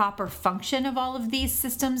toward proper function of all of these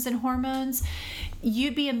systems and hormones,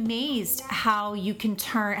 you'd be amazed how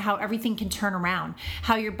everything can turn around,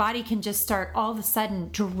 how your body can just start all of a sudden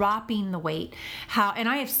dropping the weight. And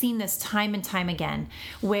I have seen this time and time again,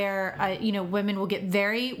 where women will get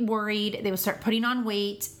very worried. They will start putting on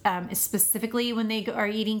weight, specifically when they are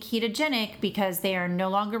eating ketogenic, because they are no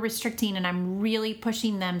longer restricting, and I'm really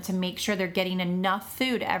pushing them to make sure they're getting enough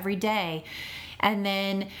food every day. And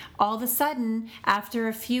then all of a sudden, after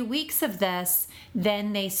a few weeks of this,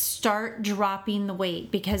 then they start dropping the weight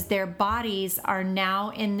because their bodies are now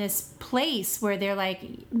in this place where they're like,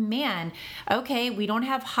 man, okay, we don't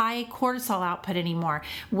have high cortisol output anymore.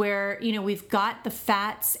 Where, we've got the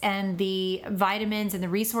fats and the vitamins and the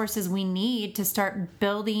resources we need to start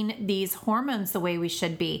building these hormones the way we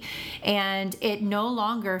should be. And it no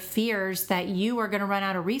longer fears that you are going to run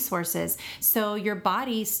out of resources. So your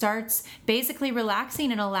body starts basically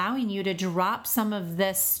relaxing and allowing you to drop some of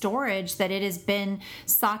this storage that it has been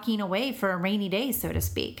socking away for a rainy day, so to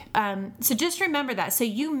speak. So just remember that. So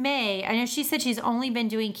you may, I know she said she's only been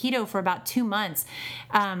doing keto for about 2 months.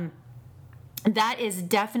 That is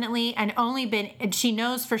definitely, and she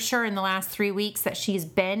knows for sure in the last 3 weeks that she's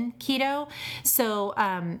been keto. So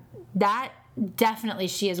that definitely,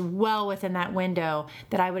 she is well within that window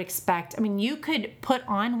that I would expect. I mean, you could put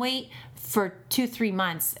on weight for 2-3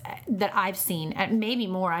 months that I've seen, and maybe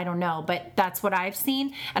more, I don't know, but that's what I've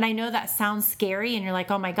seen. And I know that sounds scary and you're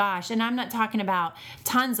like, oh my gosh. And I'm not talking about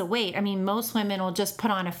tons of weight. I mean, most women will just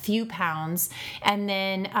put on a few pounds and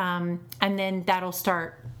then that'll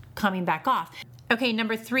start coming back off. Okay,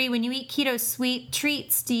 number 3, when you eat keto sweet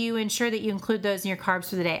treats, do you ensure that you include those in your carbs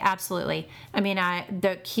for the day? Absolutely. I mean,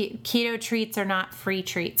 the keto treats are not free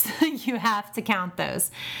treats. You have to count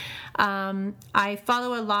those. I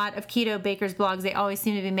follow a lot of keto bakers blogs. They always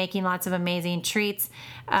seem to be making lots of amazing treats.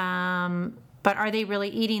 But are they really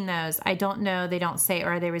eating those? I don't know. They don't say,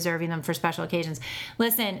 or are they reserving them for special occasions?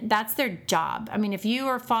 Listen, that's their job. I mean, if you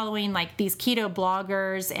are following like these keto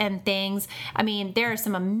bloggers and things, I mean, there are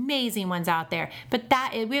some amazing ones out there. But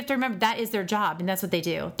we have to remember that is their job, and that's what they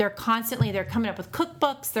do. They're coming up with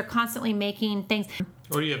cookbooks. They're constantly making things.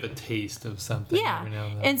 Or you have a taste of something. Yeah, every now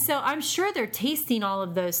and then. And so I'm sure they're tasting all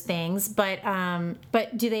of those things, but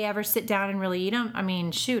do they ever sit down and really eat them? I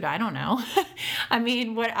mean, shoot, I don't know. I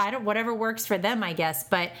mean, whatever works for them, I guess.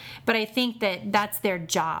 But I think that that's their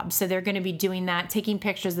job, so they're going to be doing that, taking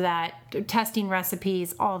pictures of that, testing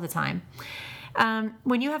recipes all the time.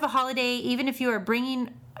 When you have a holiday, even if you are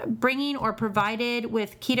bringing or provided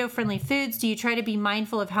with keto-friendly foods, do you try to be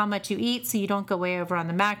mindful of how much you eat so you don't go way over on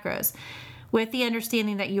the macros? With the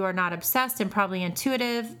understanding that you are not obsessed and probably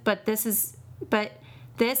intuitive, but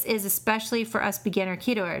This is especially for us beginner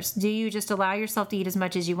ketoers. Do you just allow yourself to eat as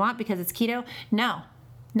much as you want because it's keto? No.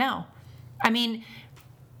 I mean,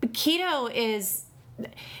 keto is...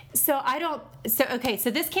 So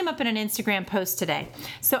this came up in an Instagram post today.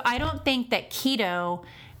 So I don't think that keto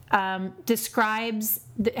has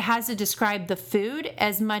to describe the food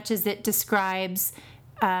as much as it describes...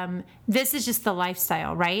 this is just the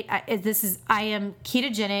lifestyle, right? I am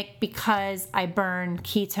ketogenic because I burn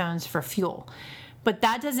ketones for fuel. But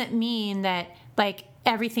that doesn't mean that like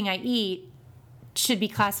everything I eat should be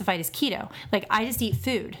classified as keto. Like I just eat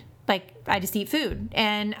food.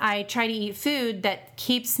 And I try to eat food that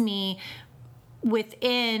keeps me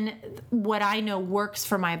within what I know works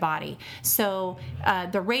for my body. So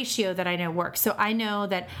the ratio that I know works. So I know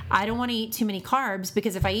that I don't want to eat too many carbs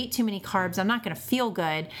because if I eat too many carbs, I'm not going to feel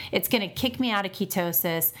good. It's going to kick me out of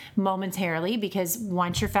ketosis momentarily because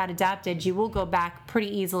once you're fat adapted, you will go back pretty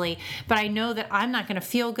easily. But I know that I'm not going to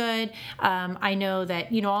feel good. I know that,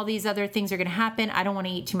 all these other things are going to happen. I don't want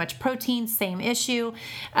to eat too much protein, same issue.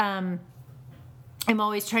 I'm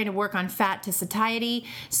always trying to work on fat to satiety.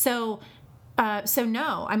 So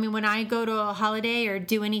no, I mean, when I go to a holiday or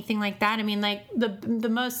do anything like that, I mean, like the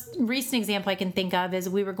most recent example I can think of is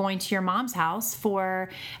we were going to your mom's house for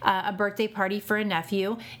a birthday party for a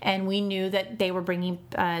nephew, and we knew that they were bringing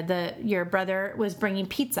your brother was bringing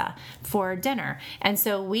pizza for dinner, and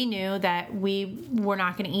so we knew that we were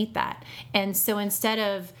not going to eat that, and so instead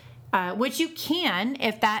of which you can,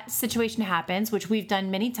 if that situation happens, which we've done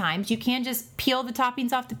many times, you can just peel the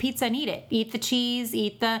toppings off the pizza and eat it. Eat the cheese,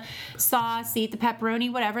 eat the sauce, eat the pepperoni,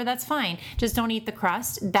 whatever, that's fine. Just don't eat the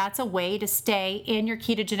crust. That's a way to stay in your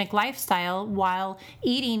ketogenic lifestyle while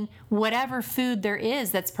eating whatever food there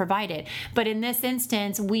is that's provided. But in this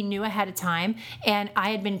instance, we knew ahead of time, and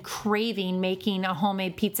I had been craving making a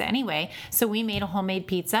homemade pizza anyway. So we made a homemade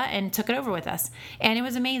pizza and took it over with us. And it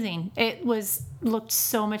was amazing. Looked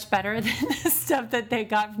so much better than the stuff that they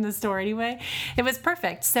got from the store anyway. It was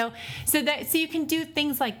perfect. So you can do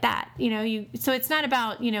things like that. So it's not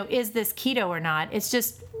about, is this keto or not? It's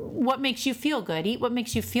just what makes you feel good. Eat what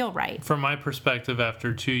makes you feel right. From my perspective,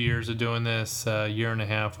 after 2 years of doing this, year and a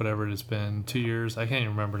half, whatever it has been, 2 years, I can't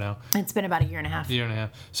even remember now. It's been about a year and a half.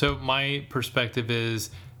 So my perspective is,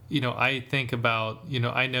 I think about,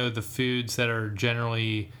 I know the foods that are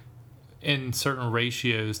generally in certain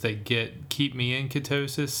ratios that keep me in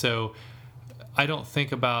ketosis. So I don't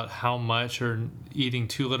think about how much or eating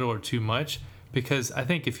too little or too much, because I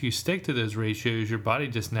think if you stick to those ratios, your body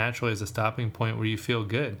just naturally has a stopping point where you feel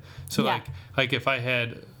good. So like if I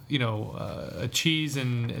had a cheese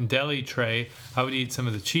and deli tray, I would eat some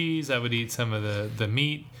of the cheese, I would eat some of the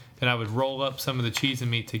meat, and I would roll up some of the cheese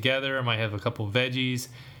and meat together. I might have a couple of veggies.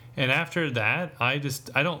 And after that, I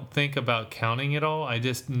don't think about counting it all. I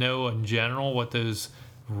just know in general what those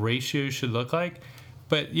ratios should look like.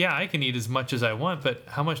 But yeah, I can eat as much as I want, but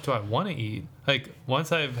how much do I want to eat? Like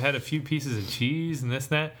once I've had a few pieces of cheese and this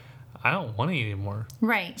and that, I don't want to eat anymore.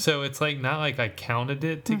 Right. So it's like not like I counted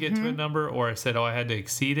it to get to a number, or I said, I had to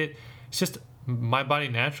exceed it. It's just my body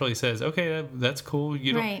naturally says, okay, that's cool.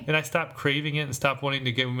 Right. And I stopped craving it and stopped wanting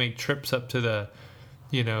to go make trips up to the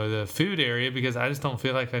food area because I just don't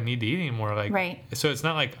feel like I need to eat anymore. Right. So it's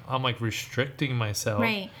not like I'm like restricting myself.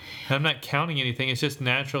 Right. And I'm not counting anything. It's just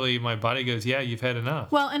naturally my body goes, yeah, you've had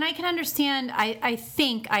enough. Well, and I can understand, I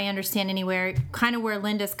think I understand anywhere kind of where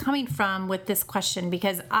Linda's coming from with this question,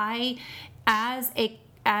 because I, as a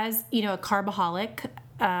carboholic,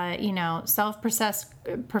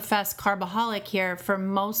 self-professed carboholic here for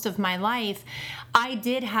most of my life, I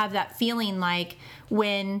did have that feeling like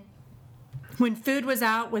when food was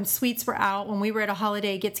out, when sweets were out, when we were at a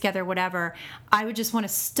holiday get-together, whatever, I would just want to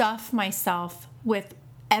stuff myself with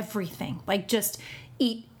everything. Like, just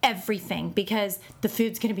eat everything because the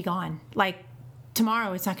food's going to be gone. Like,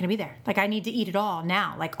 tomorrow it's not going to be there. Like, I need to eat it all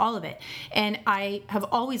now, like all of it. And I have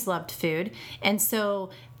always loved food. And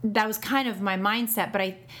so that was kind of my mindset. But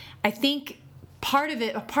I think part of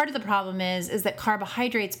the problem is that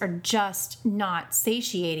carbohydrates are just not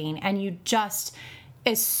satiating, and you just...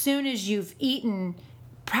 as soon as you've eaten,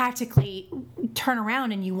 practically turn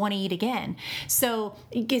around and you want to eat again. So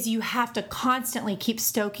because you have to constantly keep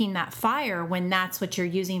stoking that fire when that's what you're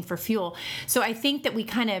using for fuel. So I think that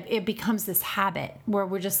it becomes this habit where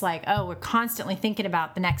we're just like, we're constantly thinking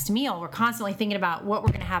about the next meal. We're constantly thinking about what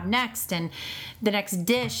we're going to have next, and the next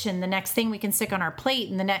dish, and the next thing we can stick on our plate.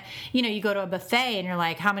 And you go to a buffet and you're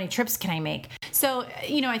like, how many trips can I make? So,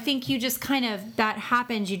 I think you just that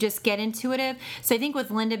happens. You just get intuitive. So I think with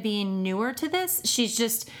Linda being newer to this, she's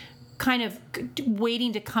just kind of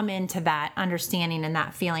waiting to come into that understanding and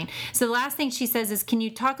that feeling. So the last thing she says is, can you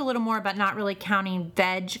talk a little more about not really counting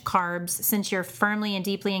veg carbs since you're firmly and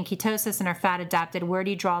deeply in ketosis and are fat adapted? Where do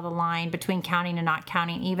you draw the line between counting and not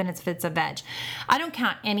counting, even if it's a veg? I don't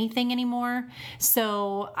count anything anymore.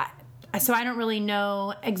 So I don't really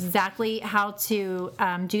know exactly how to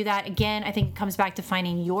do that. Again, I think it comes back to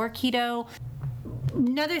finding your keto.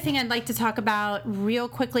 Another thing I'd like to talk about real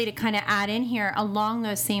quickly to kind of add in here along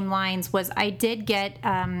those same lines was I did get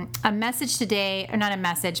a message today, or not a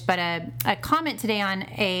message, but a comment today on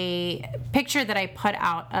a picture that I put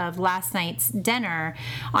out of last night's dinner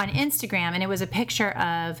on Instagram. And it was a picture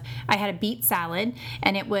of, I had a beet salad,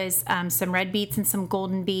 and it was some red beets and some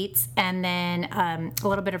golden beets, and then a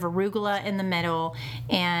little bit of arugula in the middle,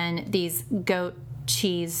 and these goat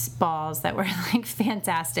cheese balls that were like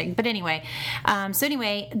fantastic. But anyway,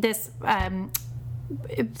 this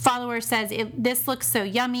follower says, this looks so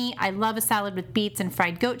yummy. I love a salad with beets and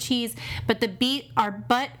fried goat cheese, but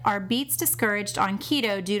are beets discouraged on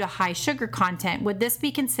keto due to high sugar content? Would this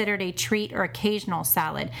be considered a treat or occasional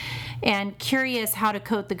salad? And curious how to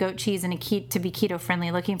coat the goat cheese to be keto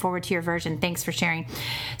friendly. Looking forward to your version. Thanks for sharing.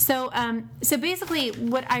 So basically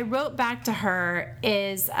what I wrote back to her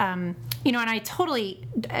is, and I totally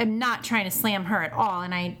am not trying to slam her at all,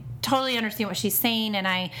 and I totally understand what she's saying, and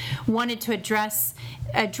I wanted to address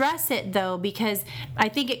it though, because I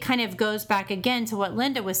think it kind of goes back again to what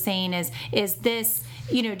Linda was saying is this,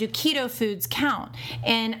 do keto foods count?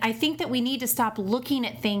 And I think that we need to stop looking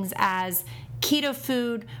at things as keto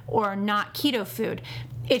food or not keto food.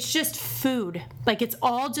 It's just food. Like, it's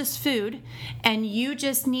all just food, and you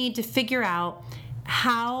just need to figure out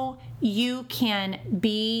how you can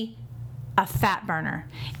be a fat burner.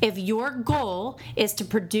 If your goal is to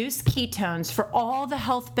produce ketones for all the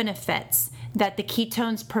health benefits that the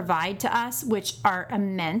ketones provide to us, which are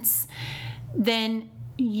immense, then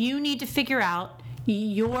you need to figure out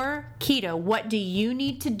your keto. What do you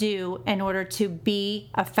need to do in order to be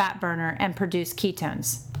a fat burner and produce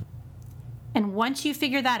ketones? And once you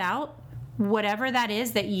figure that out, whatever that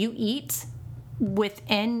is that you eat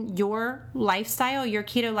within your lifestyle, your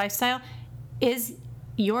keto lifestyle, is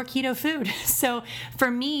your keto food. So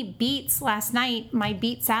for me, beets last night, my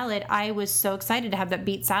beet salad, I was so excited to have that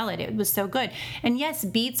beet salad. It was so good. And yes,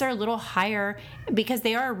 beets are a little higher because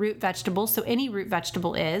they are a root vegetable. So any root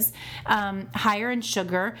vegetable is higher in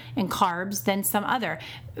sugar and carbs than some other.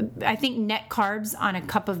 I think net carbs on a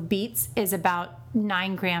cup of beets is about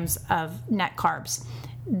 9 grams of net carbs.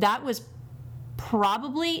 That was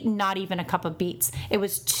probably not even a cup of beets. It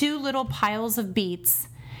was 2 little piles of beets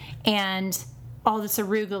and all this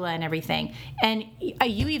arugula and everything. And I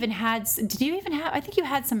think you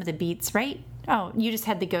had some of the beets, right? Oh, you just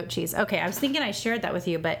had the goat cheese. Okay, I was thinking I shared that with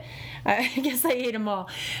you, but I guess I ate them all.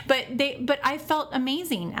 But I felt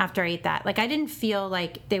amazing after I ate that. Like, I didn't feel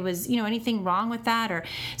like there was, anything wrong with that, or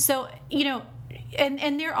so,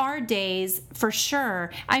 and there are days for sure,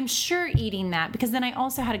 I'm sure eating that, because then I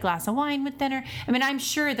also had a glass of wine with dinner. I mean, I'm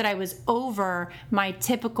sure that I was over my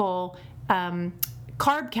typical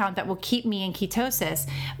carb count that will keep me in ketosis,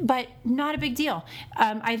 but not a big deal.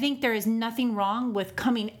 I think there is nothing wrong with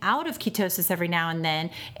coming out of ketosis every now and then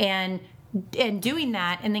and doing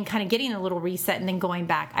that, and then kind of getting a little reset and then going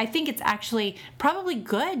back. I think it's actually probably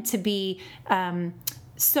good to be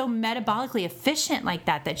so metabolically efficient like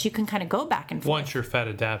that you can kind of go back and forth. Once you're fat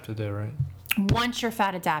adapted though, right? Once you're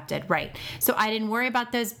fat adapted, right. So I didn't worry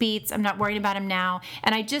about those beets. I'm not worried about them now.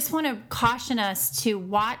 And I just want to caution us to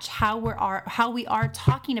watch how we are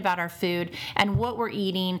talking about our food and what we're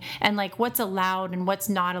eating and like what's allowed and what's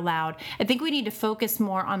not allowed. I think we need to focus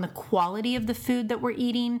more on the quality of the food that we're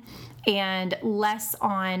eating and less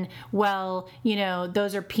on,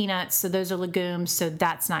 those are peanuts, so those are legumes, so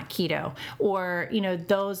that's not keto. Or,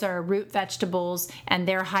 those are root vegetables and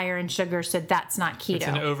they're higher in sugar, so that's not keto. It's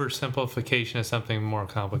an oversimplification of something more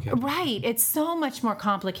complicated. Right. It's so much more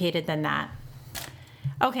complicated than that.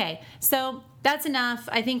 Okay, so that's enough.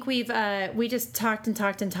 I think we just talked,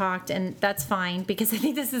 and that's fine, because I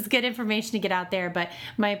think this is good information to get out there, but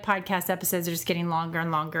my podcast episodes are just getting longer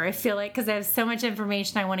and longer, I feel like, because I have so much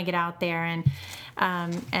information I want to get out there, and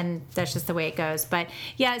that's just the way it goes. But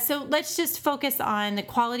yeah, so let's just focus on the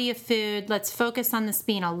quality of food. Let's focus on this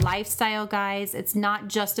being a lifestyle, guys. It's not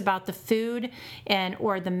just about the food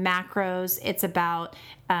or the macros. It's about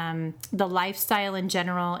the lifestyle in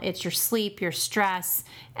general. It's your sleep, your stress,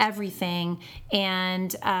 everything,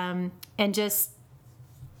 and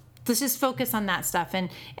let's just focus on that stuff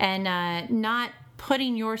and not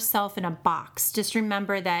putting yourself in a box. Just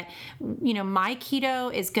remember that, my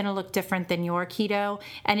keto is going to look different than your keto,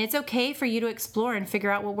 and it's okay for you to explore and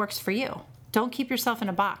figure out what works for you. Don't keep yourself in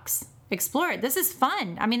a box. Explore it. This is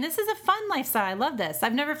fun. I mean, this is a fun lifestyle. I love this.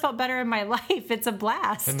 I've never felt better in my life. It's a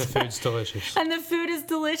blast. And the food's delicious. And the food is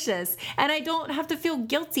delicious. And I don't have to feel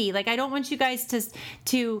guilty. Like, I don't want you guys to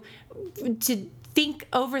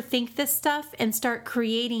overthink this stuff and start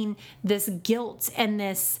creating this guilt and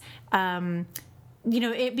this,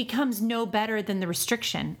 it becomes no better than the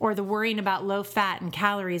restriction or the worrying about low fat and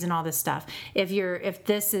calories and all this stuff. If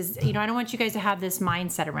this is, I don't want you guys to have this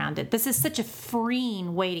mindset around it. This is such a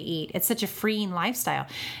freeing way to eat. It's such a freeing lifestyle.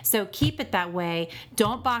 So keep it that way.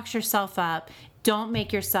 Don't box yourself up. Don't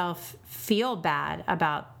make yourself feel bad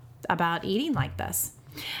about eating like this.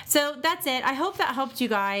 So that's it. I hope that helped you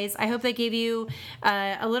guys. I hope that gave you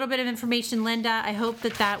a little bit of information, Linda. I hope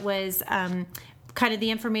that was kind of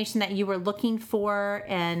the information that you were looking for,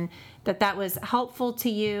 and that was helpful to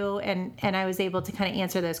you, and I was able to kind of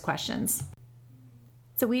answer those questions.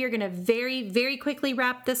 So we are going to very, very quickly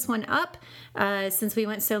wrap this one up since we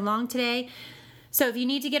went so long today. So if you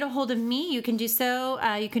need to get a hold of me, you can do so.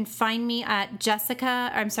 You can find me at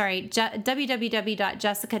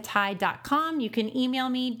www.jessicatai.com. You can email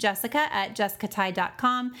me,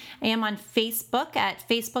 jessica@jessicatai.com. I am on Facebook at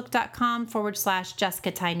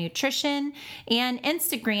facebook.com/Jessica Tai Nutrition, and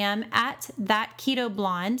Instagram at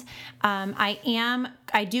 @ThatKetoBlonde.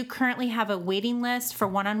 I do currently have a waiting list for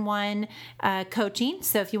one-on-one coaching.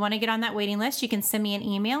 So if you want to get on that waiting list, you can send me an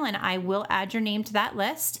email and I will add your name to that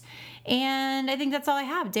list. And I think that's all I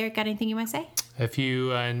have. Derek, got anything you want to say? If you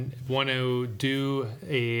want to do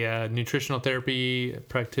a nutritional therapy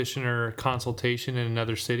practitioner consultation in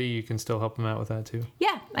another city, you can still help them out with that too.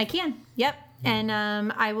 Yeah, I can. Yep. And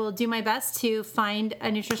I will do my best to find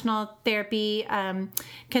a nutritional therapy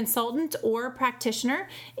consultant or practitioner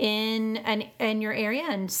in your area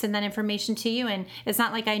and send that information to you. And it's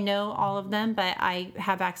not like I know all of them, but I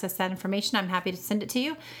have access to that information. I'm happy to send it to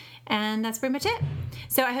you. And that's pretty much it.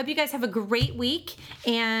 So I hope you guys have a great week.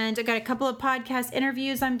 And I've got a couple of podcast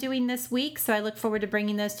interviews I'm doing this week. So I look forward to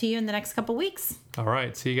bringing those to you in the next couple weeks. All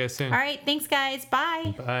right. See you guys soon. All right. Thanks, guys.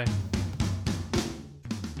 Bye. Bye.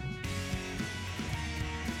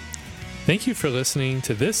 Thank you for listening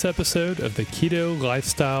to this episode of the Keto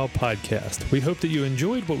Lifestyle Podcast. We hope that you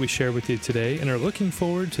enjoyed what we shared with you today and are looking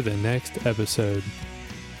forward to the next episode.